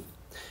 12.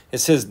 It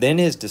says, then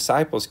his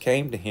disciples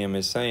came to him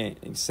and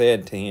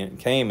said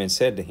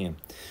to him,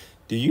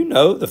 do you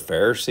know the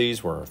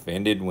Pharisees were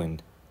offended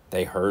when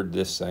they heard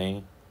this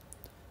saying?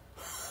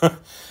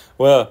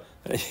 Well,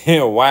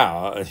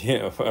 wow.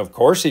 Of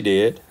course he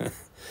did.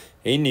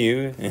 He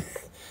knew.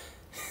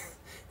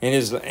 And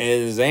his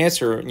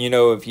answer,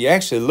 if you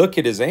actually look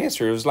at his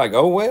answer, it was like,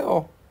 oh,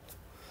 well,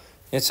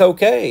 it's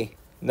okay.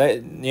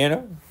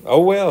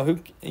 Oh, well,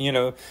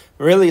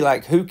 really,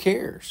 like, who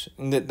cares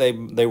that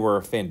they were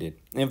offended?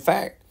 In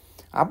fact,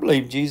 I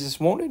believe Jesus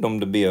wanted them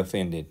to be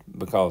offended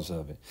because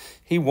of it.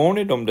 He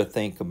wanted them to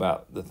think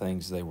about the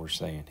things they were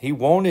saying. He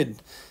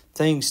wanted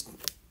things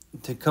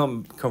to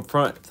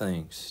confront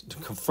things, to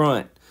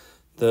confront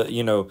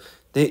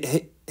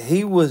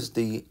he was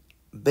the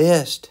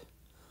best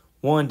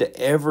one to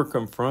ever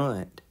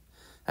confront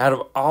out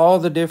of all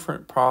the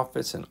different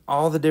prophets and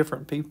all the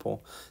different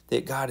people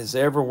that God has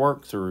ever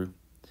worked through.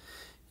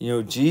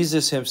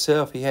 Jesus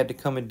himself, he had to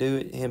come and do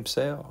it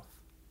himself.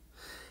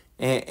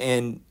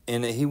 And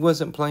he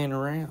wasn't playing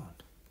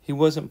around. He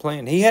wasn't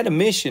playing. He had a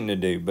mission to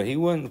do, but he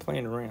wasn't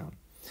playing around.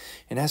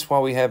 And that's why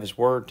we have his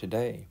word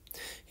today.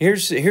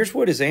 Here's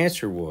what his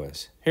answer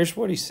was. Here's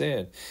what he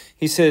said.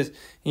 He says,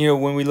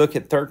 when we look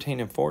at 13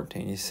 and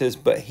 14, he says,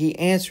 but he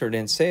answered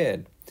and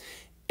said,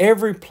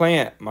 every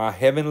plant my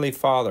heavenly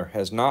Father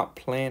has not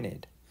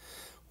planted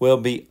will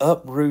be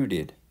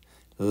uprooted.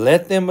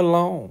 Let them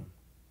alone.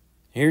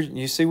 Here,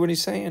 you see what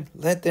he's saying?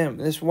 Let them.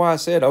 This is why I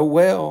said, oh,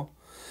 well,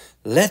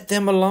 let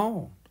them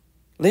alone.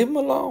 Leave them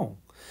alone.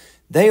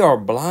 They are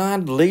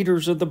blind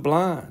leaders of the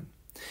blind.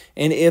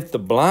 And if the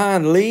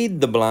blind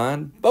lead the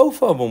blind,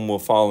 both of them will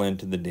fall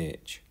into the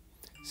ditch.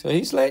 So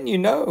he's letting you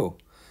know,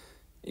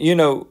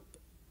 you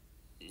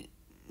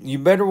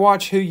better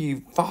watch who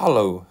you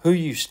follow, who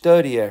you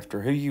study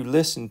after, who you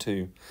listen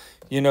to,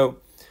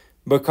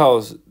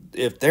 because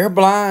if they're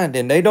blind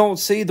and they don't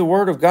see the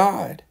word of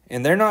God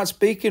and they're not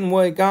speaking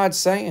what God's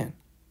saying,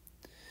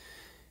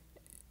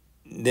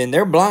 then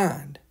they're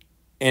blind.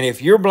 And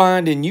if you're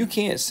blind and you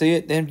can't see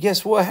it, then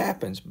guess what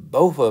happens?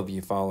 Both of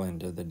you fall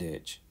into the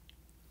ditch.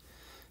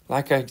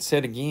 Like I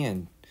said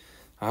again,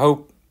 I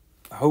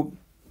hope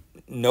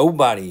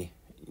nobody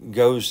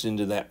goes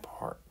into that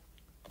part.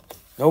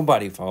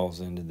 Nobody falls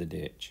into the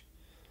ditch.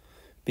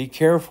 Be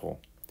careful.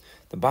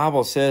 The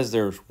Bible says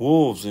there's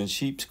wolves in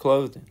sheep's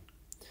clothing.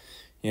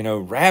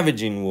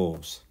 Ravaging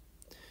wolves.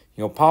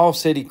 Paul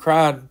said he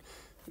cried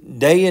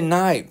day and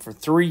night for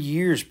 3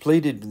 years,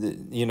 pleaded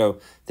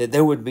that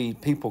there would be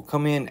people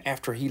come in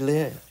after he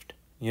left.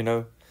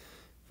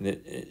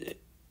 That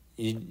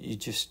you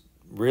just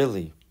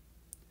really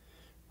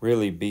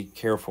be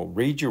careful.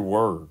 Read your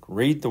word.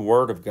 Read the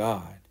word of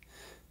God.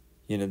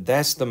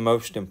 That's the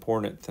most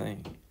important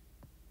thing.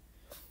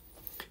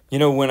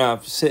 When I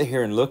sit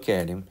here and look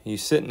at him,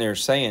 he's sitting there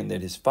saying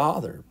that his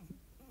Father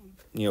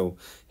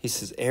he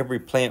says, every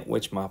plant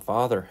which my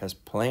Father has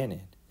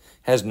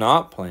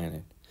not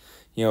planted.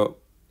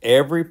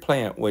 Every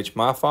plant which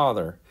my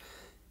Father,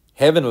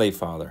 Heavenly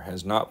Father,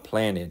 has not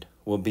planted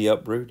will be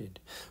uprooted.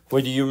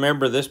 Well, do you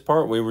remember this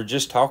part? We were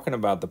just talking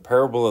about the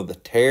parable of the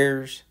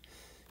tares,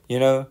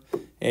 and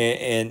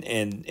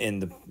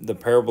the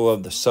parable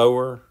of the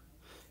sower.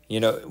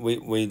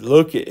 We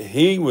look at,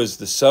 he was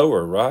the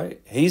sower,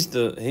 right?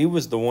 He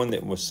was the one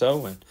that was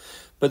sowing.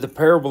 But the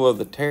parable of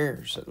the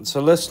tares. So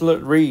let's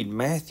read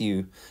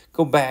Matthew.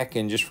 Go back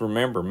and just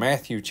remember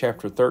Matthew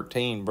chapter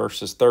 13,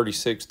 verses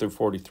 36 through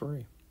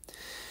 43.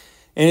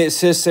 And it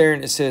says there,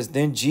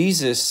 then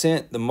Jesus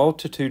sent the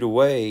multitude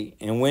away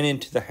and went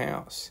into the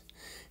house.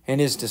 And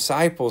his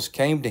disciples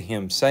came to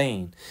him,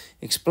 saying,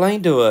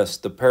 explain to us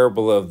the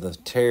parable of the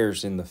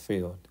tares in the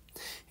field.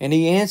 And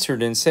he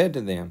answered and said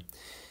to them,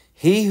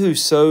 he who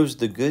sows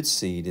the good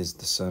seed is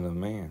the Son of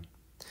Man.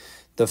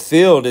 The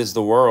field is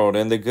the world,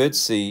 and the good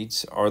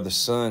seeds are the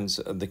sons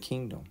of the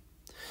kingdom.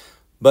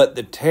 But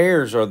the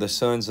tares are the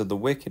sons of the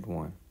wicked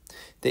one.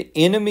 The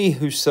enemy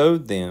who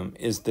sowed them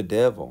is the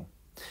devil.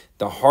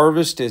 The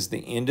harvest is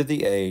the end of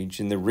the age,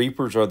 and the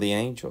reapers are the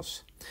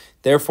angels.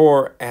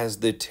 Therefore, as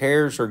the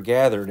tares are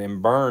gathered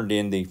and burned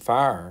in the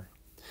fire,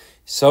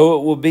 so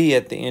it will be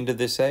at the end of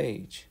this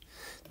age.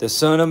 The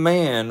Son of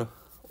Man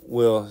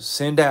will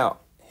send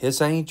out his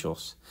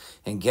angels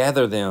and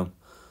gather them,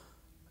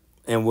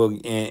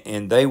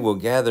 and they will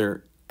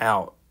gather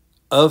out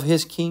of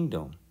his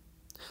kingdom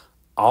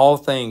all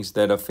things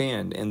that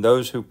offend and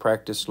those who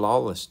practice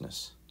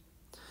lawlessness,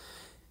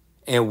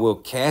 and will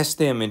cast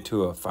them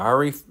into a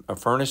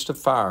furnace of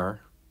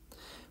fire.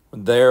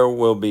 There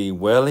will be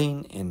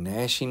wailing and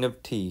gnashing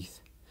of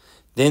teeth.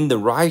 Then the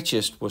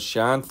righteous will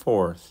shine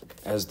forth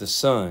as the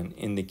sun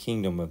in the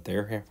kingdom of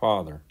their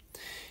Father.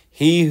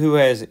 He who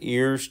has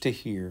ears to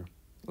hear,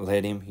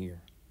 let him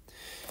hear.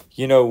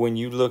 When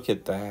you look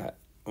at that,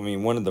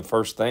 one of the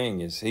first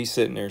things is he's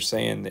sitting there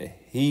saying that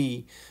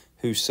he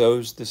who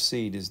sows the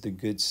seed is the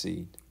good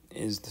seed,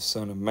 is the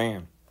Son of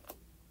Man.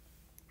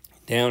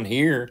 Down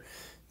here,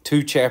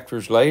 2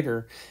 chapters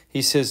later,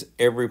 he says,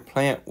 every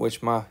plant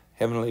which my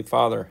Heavenly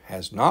Father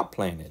has not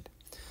planted.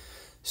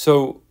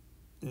 So,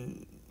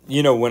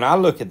 when I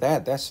look at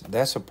that,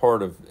 that's a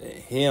part of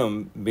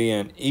him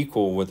being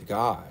equal with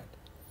God.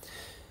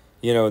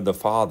 The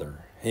Father.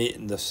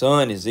 The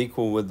Son is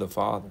equal with the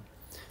Father.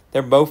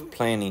 They're both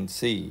planting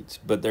seeds,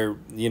 but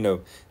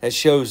that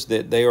shows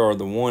that they are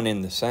the one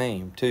and the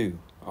same too,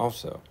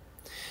 also.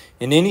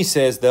 And then he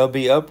says they'll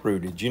be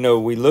uprooted.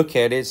 We look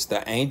at it, it's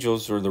the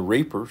angels or the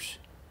reapers,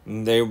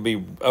 and they'll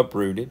be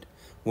uprooted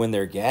when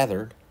they're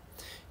gathered.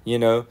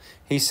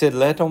 He said,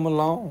 let them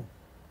alone.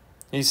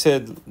 He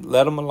said,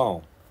 let them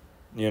alone,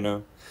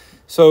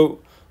 So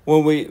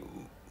when we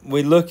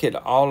look at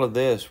all of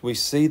this, we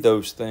see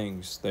those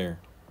things there.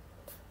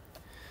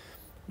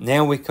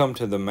 Now we come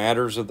to the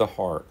matters of the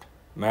heart.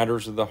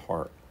 Matters of the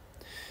heart.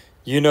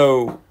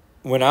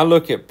 When I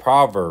look at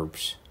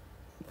Proverbs,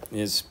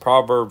 it's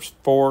Proverbs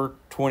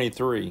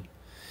 4:23.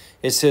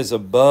 It says,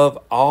 above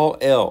all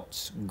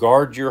else,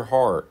 guard your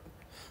heart,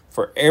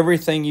 for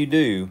everything you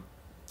do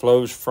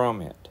flows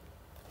from it.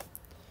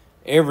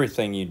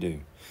 Everything you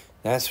do.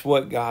 That's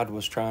what God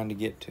was trying to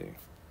get to.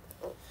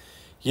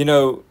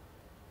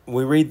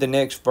 We read the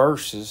next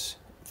verses,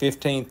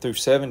 15 through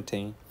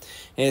 17,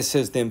 and it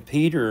says, then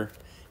Peter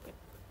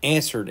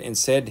answered and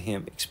said to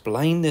him,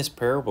 explain this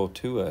parable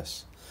to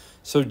us.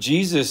 So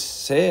Jesus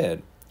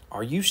said,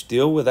 are you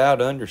still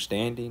without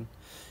understanding?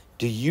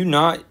 Do you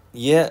not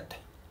yet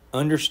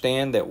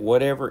understand that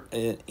whatever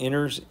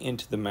enters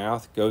into the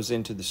mouth goes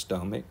into the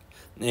stomach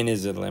and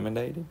is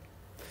eliminated?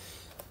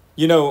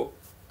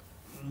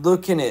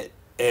 Looking at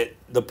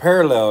the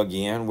parallel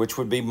again, which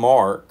would be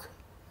Mark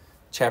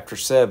chapter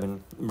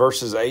 7,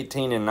 verses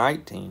 18 and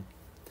 19.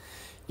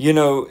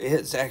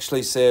 It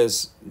actually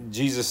says,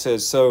 Jesus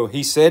says, so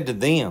he said to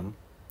them,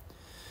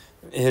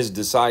 his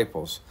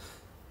disciples,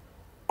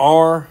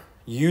 are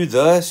you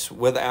thus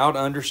without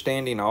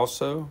understanding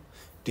also?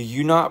 Do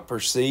you not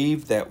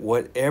perceive that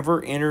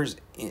whatever enters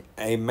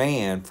a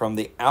man from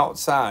the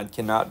outside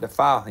cannot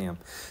defile him,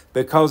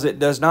 because it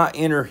does not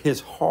enter his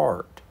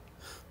heart,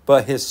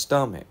 but his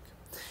stomach,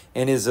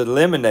 and is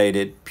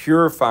eliminated,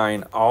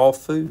 purifying all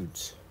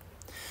foods?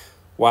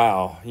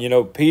 Wow.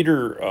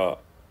 Peter...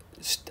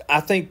 I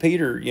think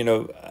Peter,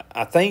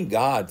 I thank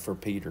God for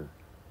Peter,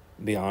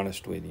 to be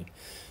honest with you,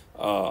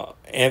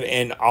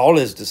 and all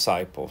his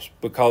disciples,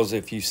 because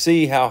if you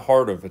see how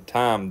hard of a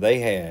time they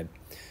had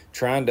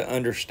trying to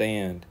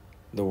understand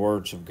the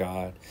words of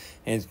God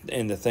and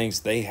the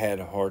things they had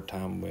a hard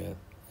time with,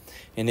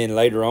 and then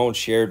later on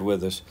shared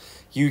with us,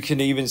 you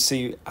can even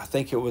see, I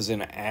think it was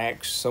in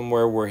Acts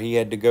somewhere where he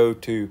had to go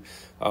to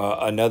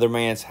another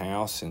man's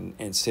house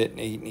and sit and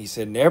eat. And he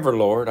said, never,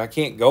 Lord, I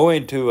can't go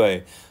into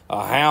a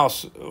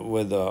house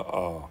with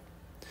a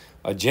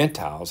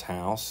Gentile's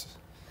house.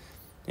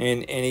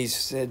 And he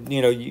said,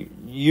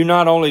 you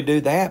not only do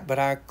that, but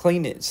I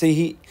clean it.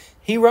 See,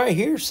 he right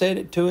here said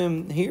it to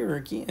him here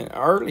again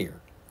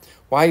earlier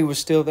while he was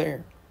still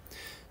there.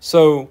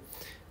 So,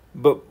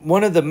 but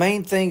one of the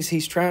main things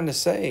he's trying to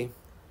say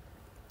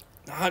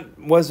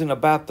wasn't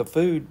about the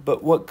food,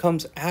 but what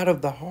comes out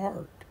of the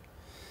heart.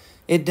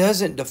 It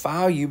doesn't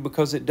defile you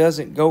because it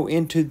doesn't go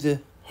into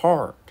the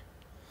heart.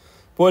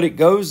 What it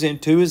goes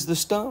into is the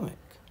stomach.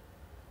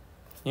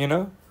 You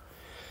know?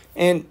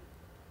 And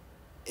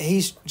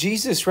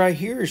Jesus right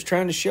here is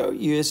trying to show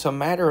you it's a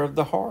matter of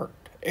the heart.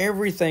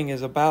 Everything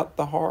is about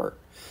the heart.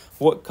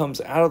 What comes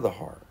out of the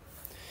heart.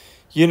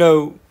 You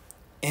know,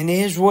 and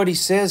here's what he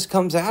says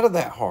comes out of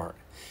that heart.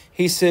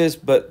 He says,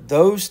 but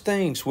those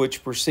things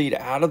which proceed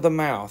out of the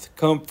mouth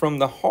come from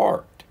the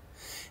heart,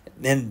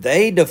 and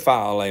they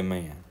defile a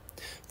man.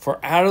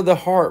 For out of the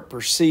heart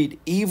proceed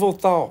evil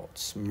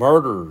thoughts,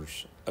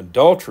 murders,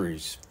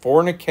 adulteries,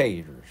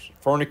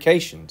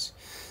 fornications,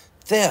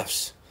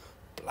 thefts,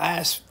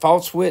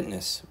 false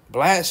witness,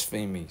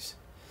 blasphemies.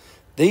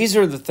 These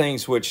are the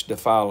things which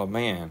defile a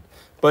man.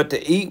 But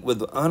to eat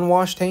with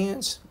unwashed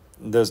hands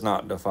does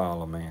not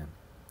defile a man.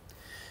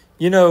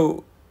 You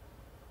know,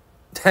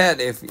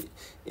 that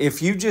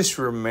if you just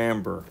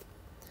remember,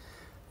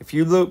 if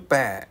you look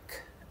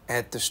back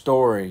at the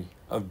story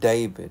of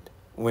David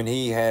when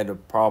he had a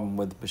problem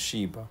with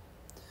Bathsheba,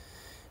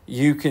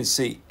 you can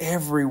see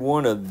every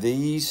one of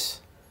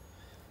these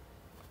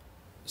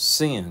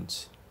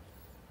sins,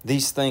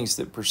 these things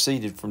that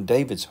proceeded from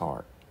David's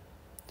heart,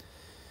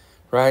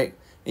 right?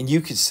 And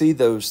you could see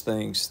those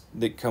things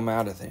that come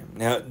out of them.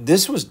 Now,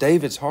 this was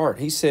David's heart.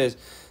 He says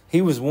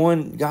he was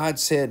one, God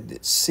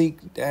said,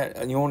 seek that,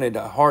 and you wanted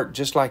a heart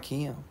just like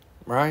him,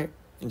 right?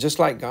 And just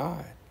like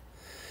God.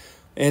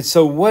 And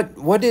so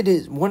what it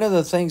is, one of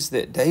the things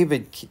that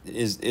David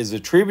is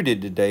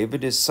attributed to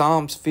David is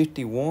Psalms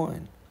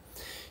 51.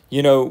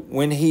 You know,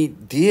 when he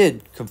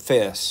did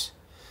confess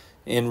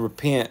and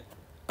repent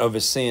of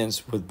his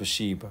sins with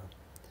Bathsheba,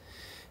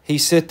 he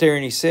sit there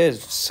and he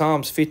says,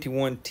 Psalms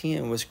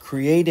 51:10 was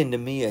create into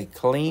me a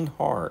clean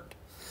heart,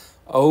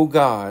 O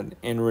God,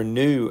 and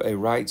renew a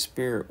right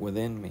spirit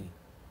within me.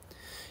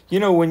 You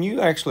know, when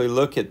you actually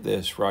look at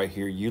this right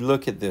here, you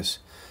look at this,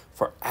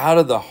 for out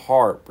of the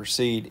heart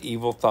proceed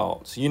evil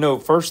thoughts. You know,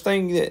 first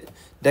thing that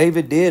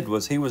David did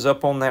was he was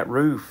up on that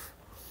roof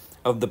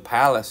of the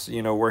palace,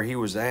 you know, where he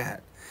was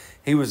at.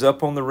 He was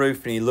up on the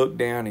roof and he looked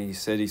down and he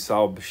said he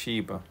saw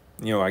Bathsheba,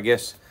 you know, I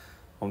guess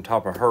on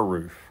top of her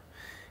roof.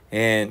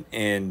 And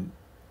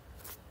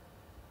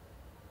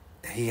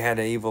he had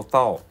an evil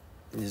thought.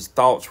 His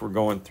thoughts were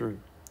going through.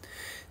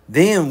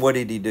 Then what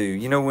did he do?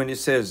 You know, when it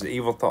says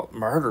evil thought,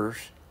 murders,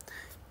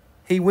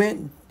 he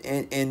went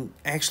and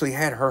actually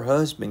had her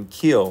husband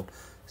killed,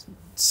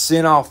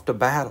 sent off to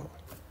battle.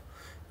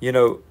 You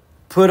know,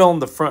 put on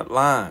the front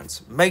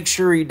lines, make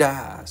sure he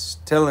dies,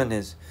 telling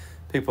his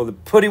people to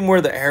put him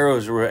where the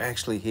arrows were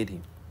actually hit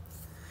him.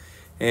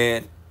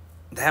 And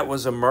that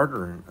was a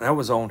murder. That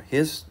was on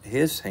his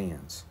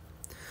hands.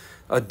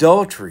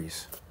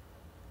 Adulteries.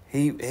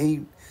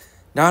 He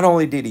not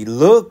only did he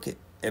look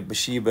at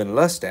Bathsheba and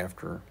lust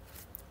after her,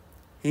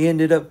 he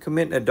ended up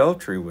committing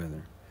adultery with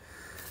her.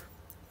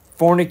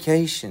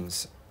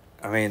 Fornications.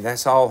 I mean,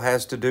 that's all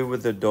has to do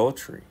with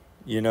adultery.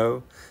 You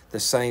know, the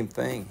same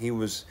thing. He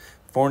was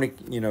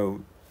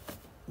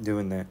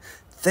doing that.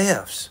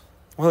 Thefts.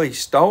 Well, he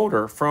stole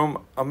her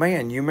from a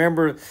man.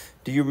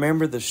 Do you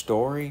remember the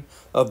story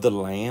of the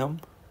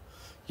lamb?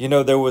 You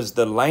know, there was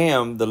the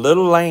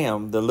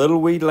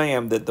little wee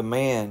lamb that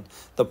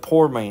the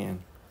poor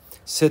man,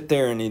 sit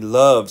there and he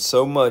loved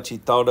so much he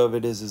thought of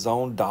it as his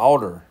own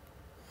daughter.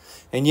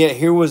 And yet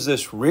here was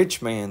this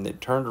rich man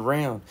that turned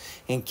around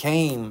and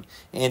came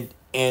and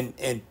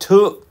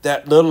took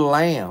that little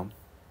lamb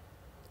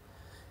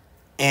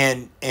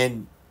and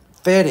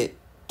fed it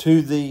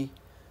to the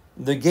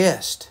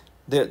guest,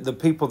 the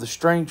people, the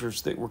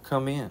strangers that were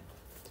come in.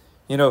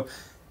 You know,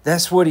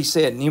 that's what he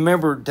said. And you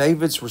remember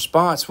David's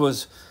response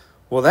was,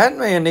 well, that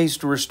man needs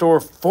to restore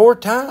 4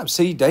 times.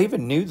 See, David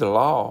knew the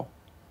law.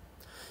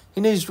 He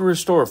needs to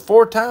restore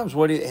 4 times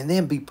and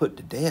then be put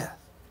to death.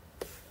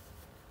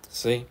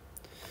 See?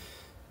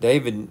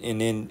 David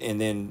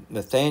and then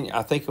Nathaniel,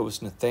 I think it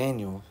was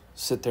Nathaniel,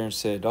 sit there and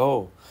said,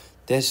 oh,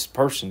 this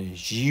person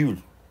is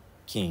you,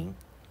 king.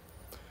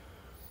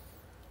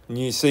 And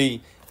you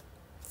see,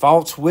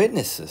 false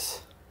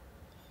witnesses.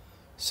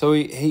 So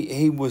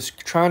he was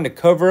trying to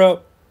cover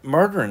up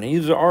murdering. He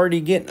was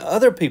already getting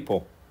other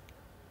people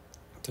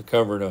to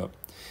cover it up.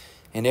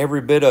 And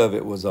every bit of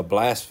it was a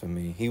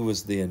blasphemy. He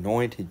was the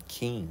anointed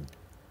king.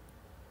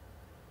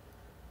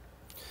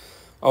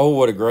 Oh,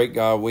 what a great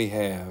God we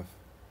have.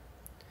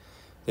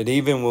 That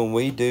even when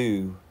we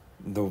do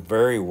the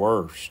very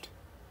worst,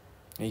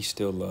 he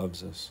still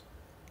loves us.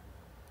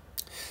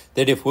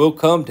 That if we'll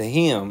come to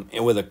him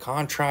and with a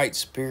contrite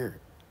spirit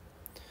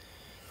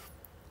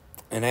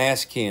and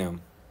ask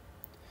him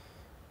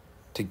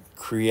to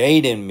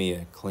create in me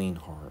a clean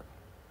heart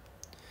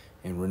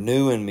and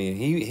renew in me,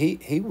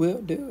 he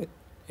will do it.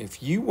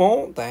 If you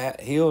want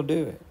that, he'll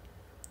do it.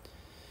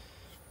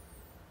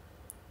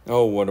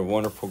 Oh, what a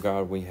wonderful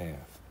God we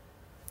have.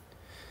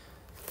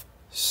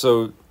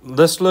 So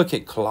let's look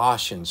at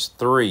Colossians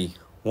 3,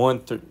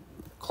 1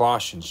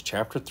 Colossians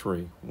chapter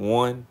 3,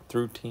 1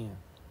 through 10.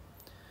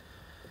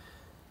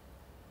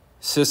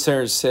 It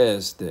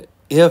says that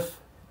if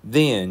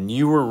then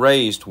you were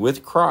raised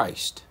with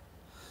Christ,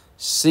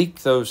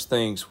 seek those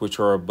things which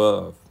are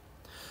above,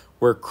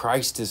 where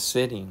Christ is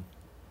sitting,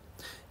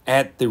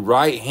 at the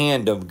right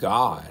hand of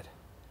God.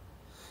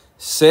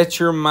 Set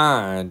your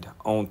mind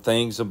on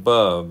things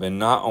above and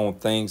not on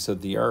things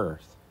of the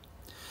earth.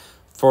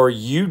 For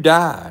you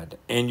died,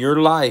 and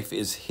your life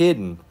is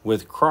hidden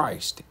with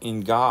Christ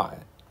in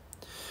God.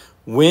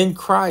 When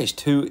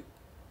Christ, who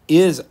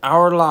is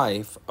our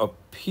life,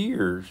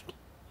 appears,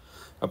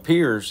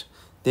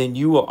 then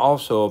you will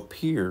also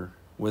appear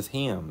with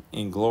him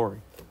in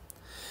glory.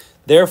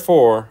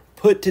 Therefore,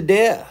 put to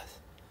death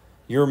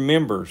your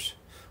members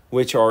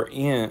which are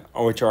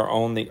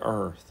on the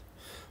earth: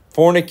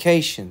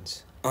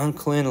 fornications,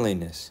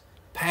 uncleanliness,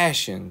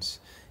 passions,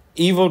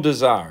 evil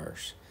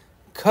desires,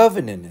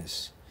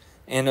 covetousness,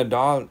 and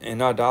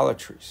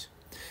idolatries.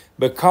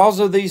 Because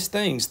of these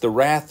things, the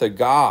wrath of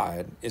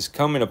God is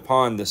coming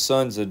upon the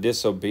sons of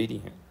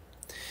disobedience,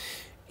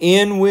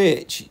 in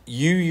which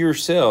you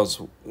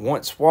yourselves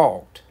once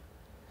walked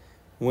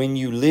when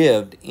you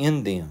lived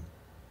in them.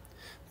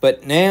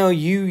 But now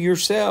you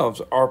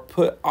yourselves are to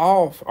put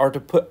off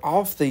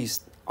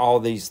all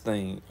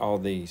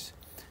these: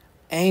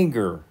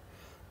 anger,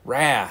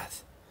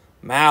 wrath,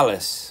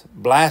 malice,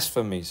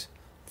 blasphemies,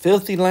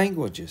 filthy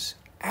languages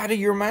out of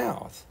your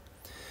mouth.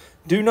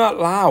 Do not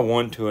lie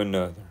one to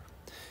another,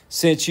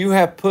 since you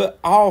have put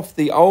off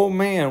the old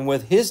man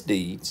with his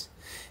deeds,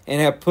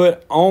 and have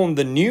put on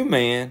the new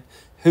man,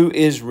 who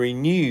is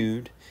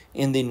renewed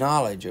in the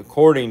knowledge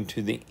according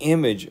to the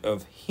image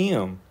of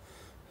him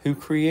who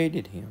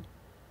created him.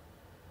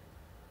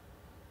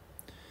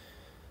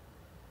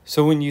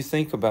 So when you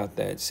think about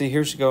that, see,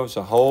 here goes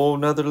a whole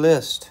nother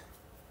list.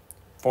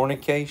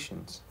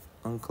 Fornications,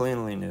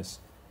 uncleanliness,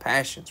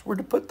 passions. We're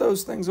to put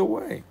those things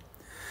away.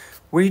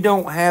 We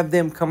don't have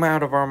them come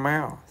out of our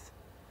mouth.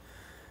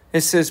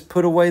 It says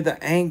put away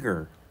the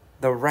anger,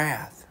 the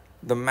wrath,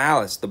 the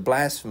malice, the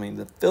blasphemy,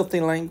 the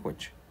filthy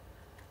language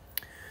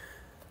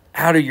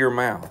out of your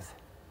mouth.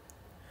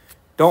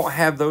 Don't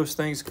have those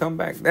things come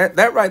back.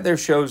 That right there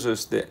shows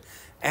us that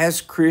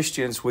as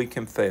Christians we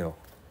can fail.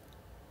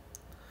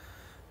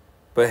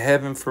 But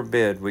heaven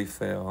forbid we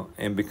fail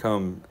and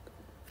become,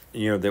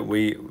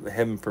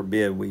 heaven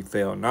forbid we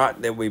fail.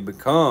 Not that we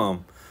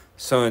become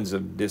sons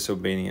of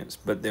disobedience,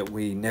 but that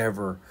we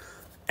never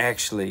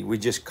we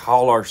just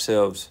call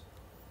ourselves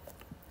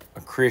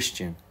a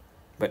Christian,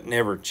 but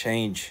never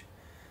change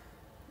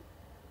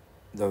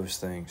those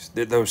things.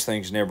 That those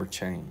things never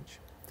change.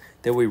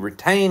 That we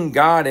retain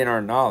God in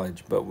our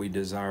knowledge, but we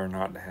desire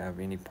not to have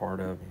any part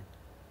of him.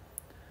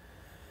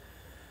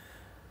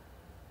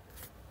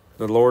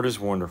 The Lord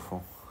is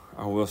wonderful.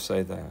 I will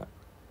say that.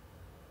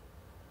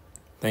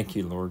 Thank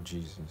you, Lord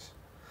Jesus.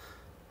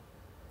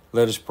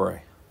 Let us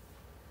pray.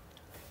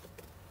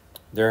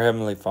 Dear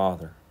Heavenly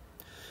Father,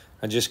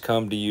 I just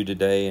come to you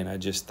today and I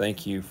just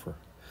thank you for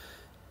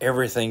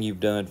everything you've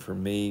done for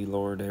me,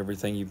 Lord,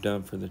 everything you've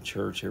done for the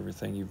church,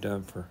 everything you've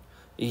done for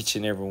each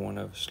and every one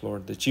of us,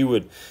 Lord, that you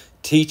would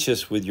teach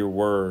us with your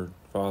word,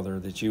 Father,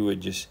 that you would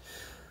just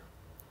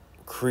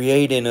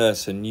create in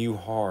us a new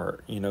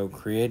heart,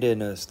 create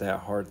in us that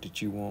heart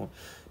that you want.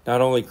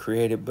 Not only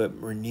create it,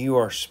 but renew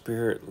our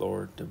spirit,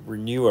 Lord, to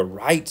renew a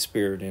right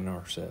spirit in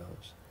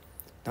ourselves.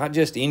 Not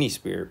just any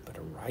spirit, but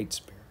a right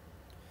spirit.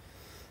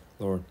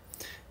 Lord,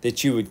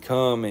 that you would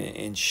come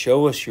and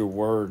show us your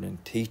word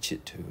and teach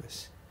it to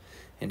us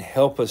and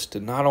help us to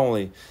not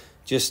only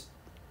just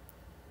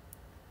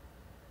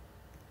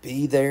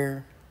be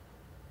there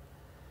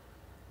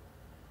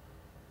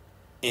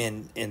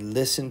and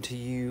listen to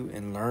you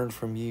and learn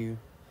from you,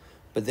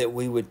 but that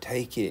we would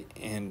take it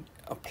and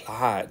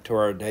apply it to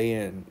our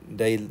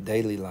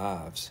daily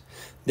lives.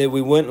 That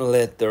we wouldn't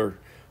let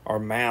our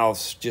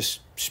mouths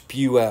just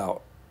spew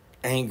out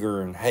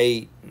anger and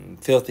hate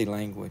and filthy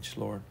language,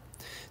 Lord.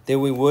 That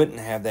we wouldn't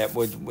have that.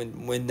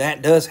 When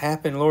that does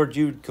happen, Lord,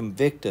 you would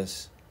convict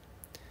us.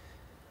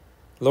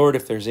 Lord,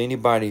 if there's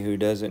anybody who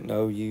doesn't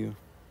know you,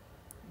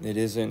 that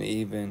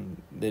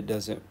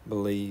doesn't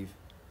believe,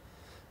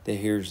 that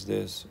hears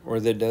this, or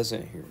that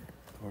doesn't hear it,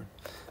 Lord,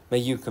 may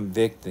you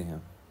convict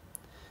them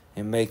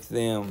and make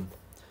them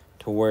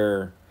to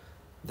where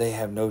they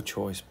have no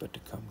choice but to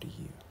come to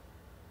you.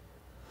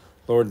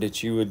 Lord,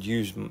 that you would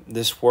use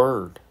this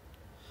word,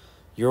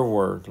 your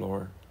word,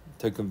 Lord,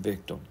 to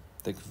convict them,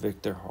 to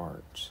convict their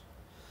hearts,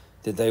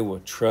 that they will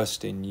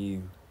trust in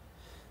you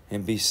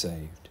and be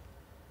saved.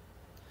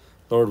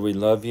 Lord, we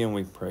love you and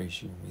we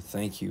praise you. We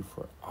thank you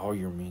for all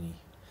your many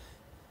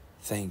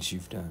things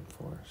you've done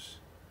for us,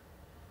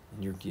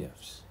 and your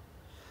gifts,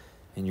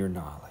 and your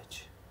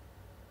knowledge.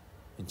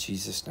 In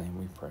Jesus' name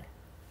we pray.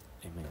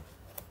 Amen.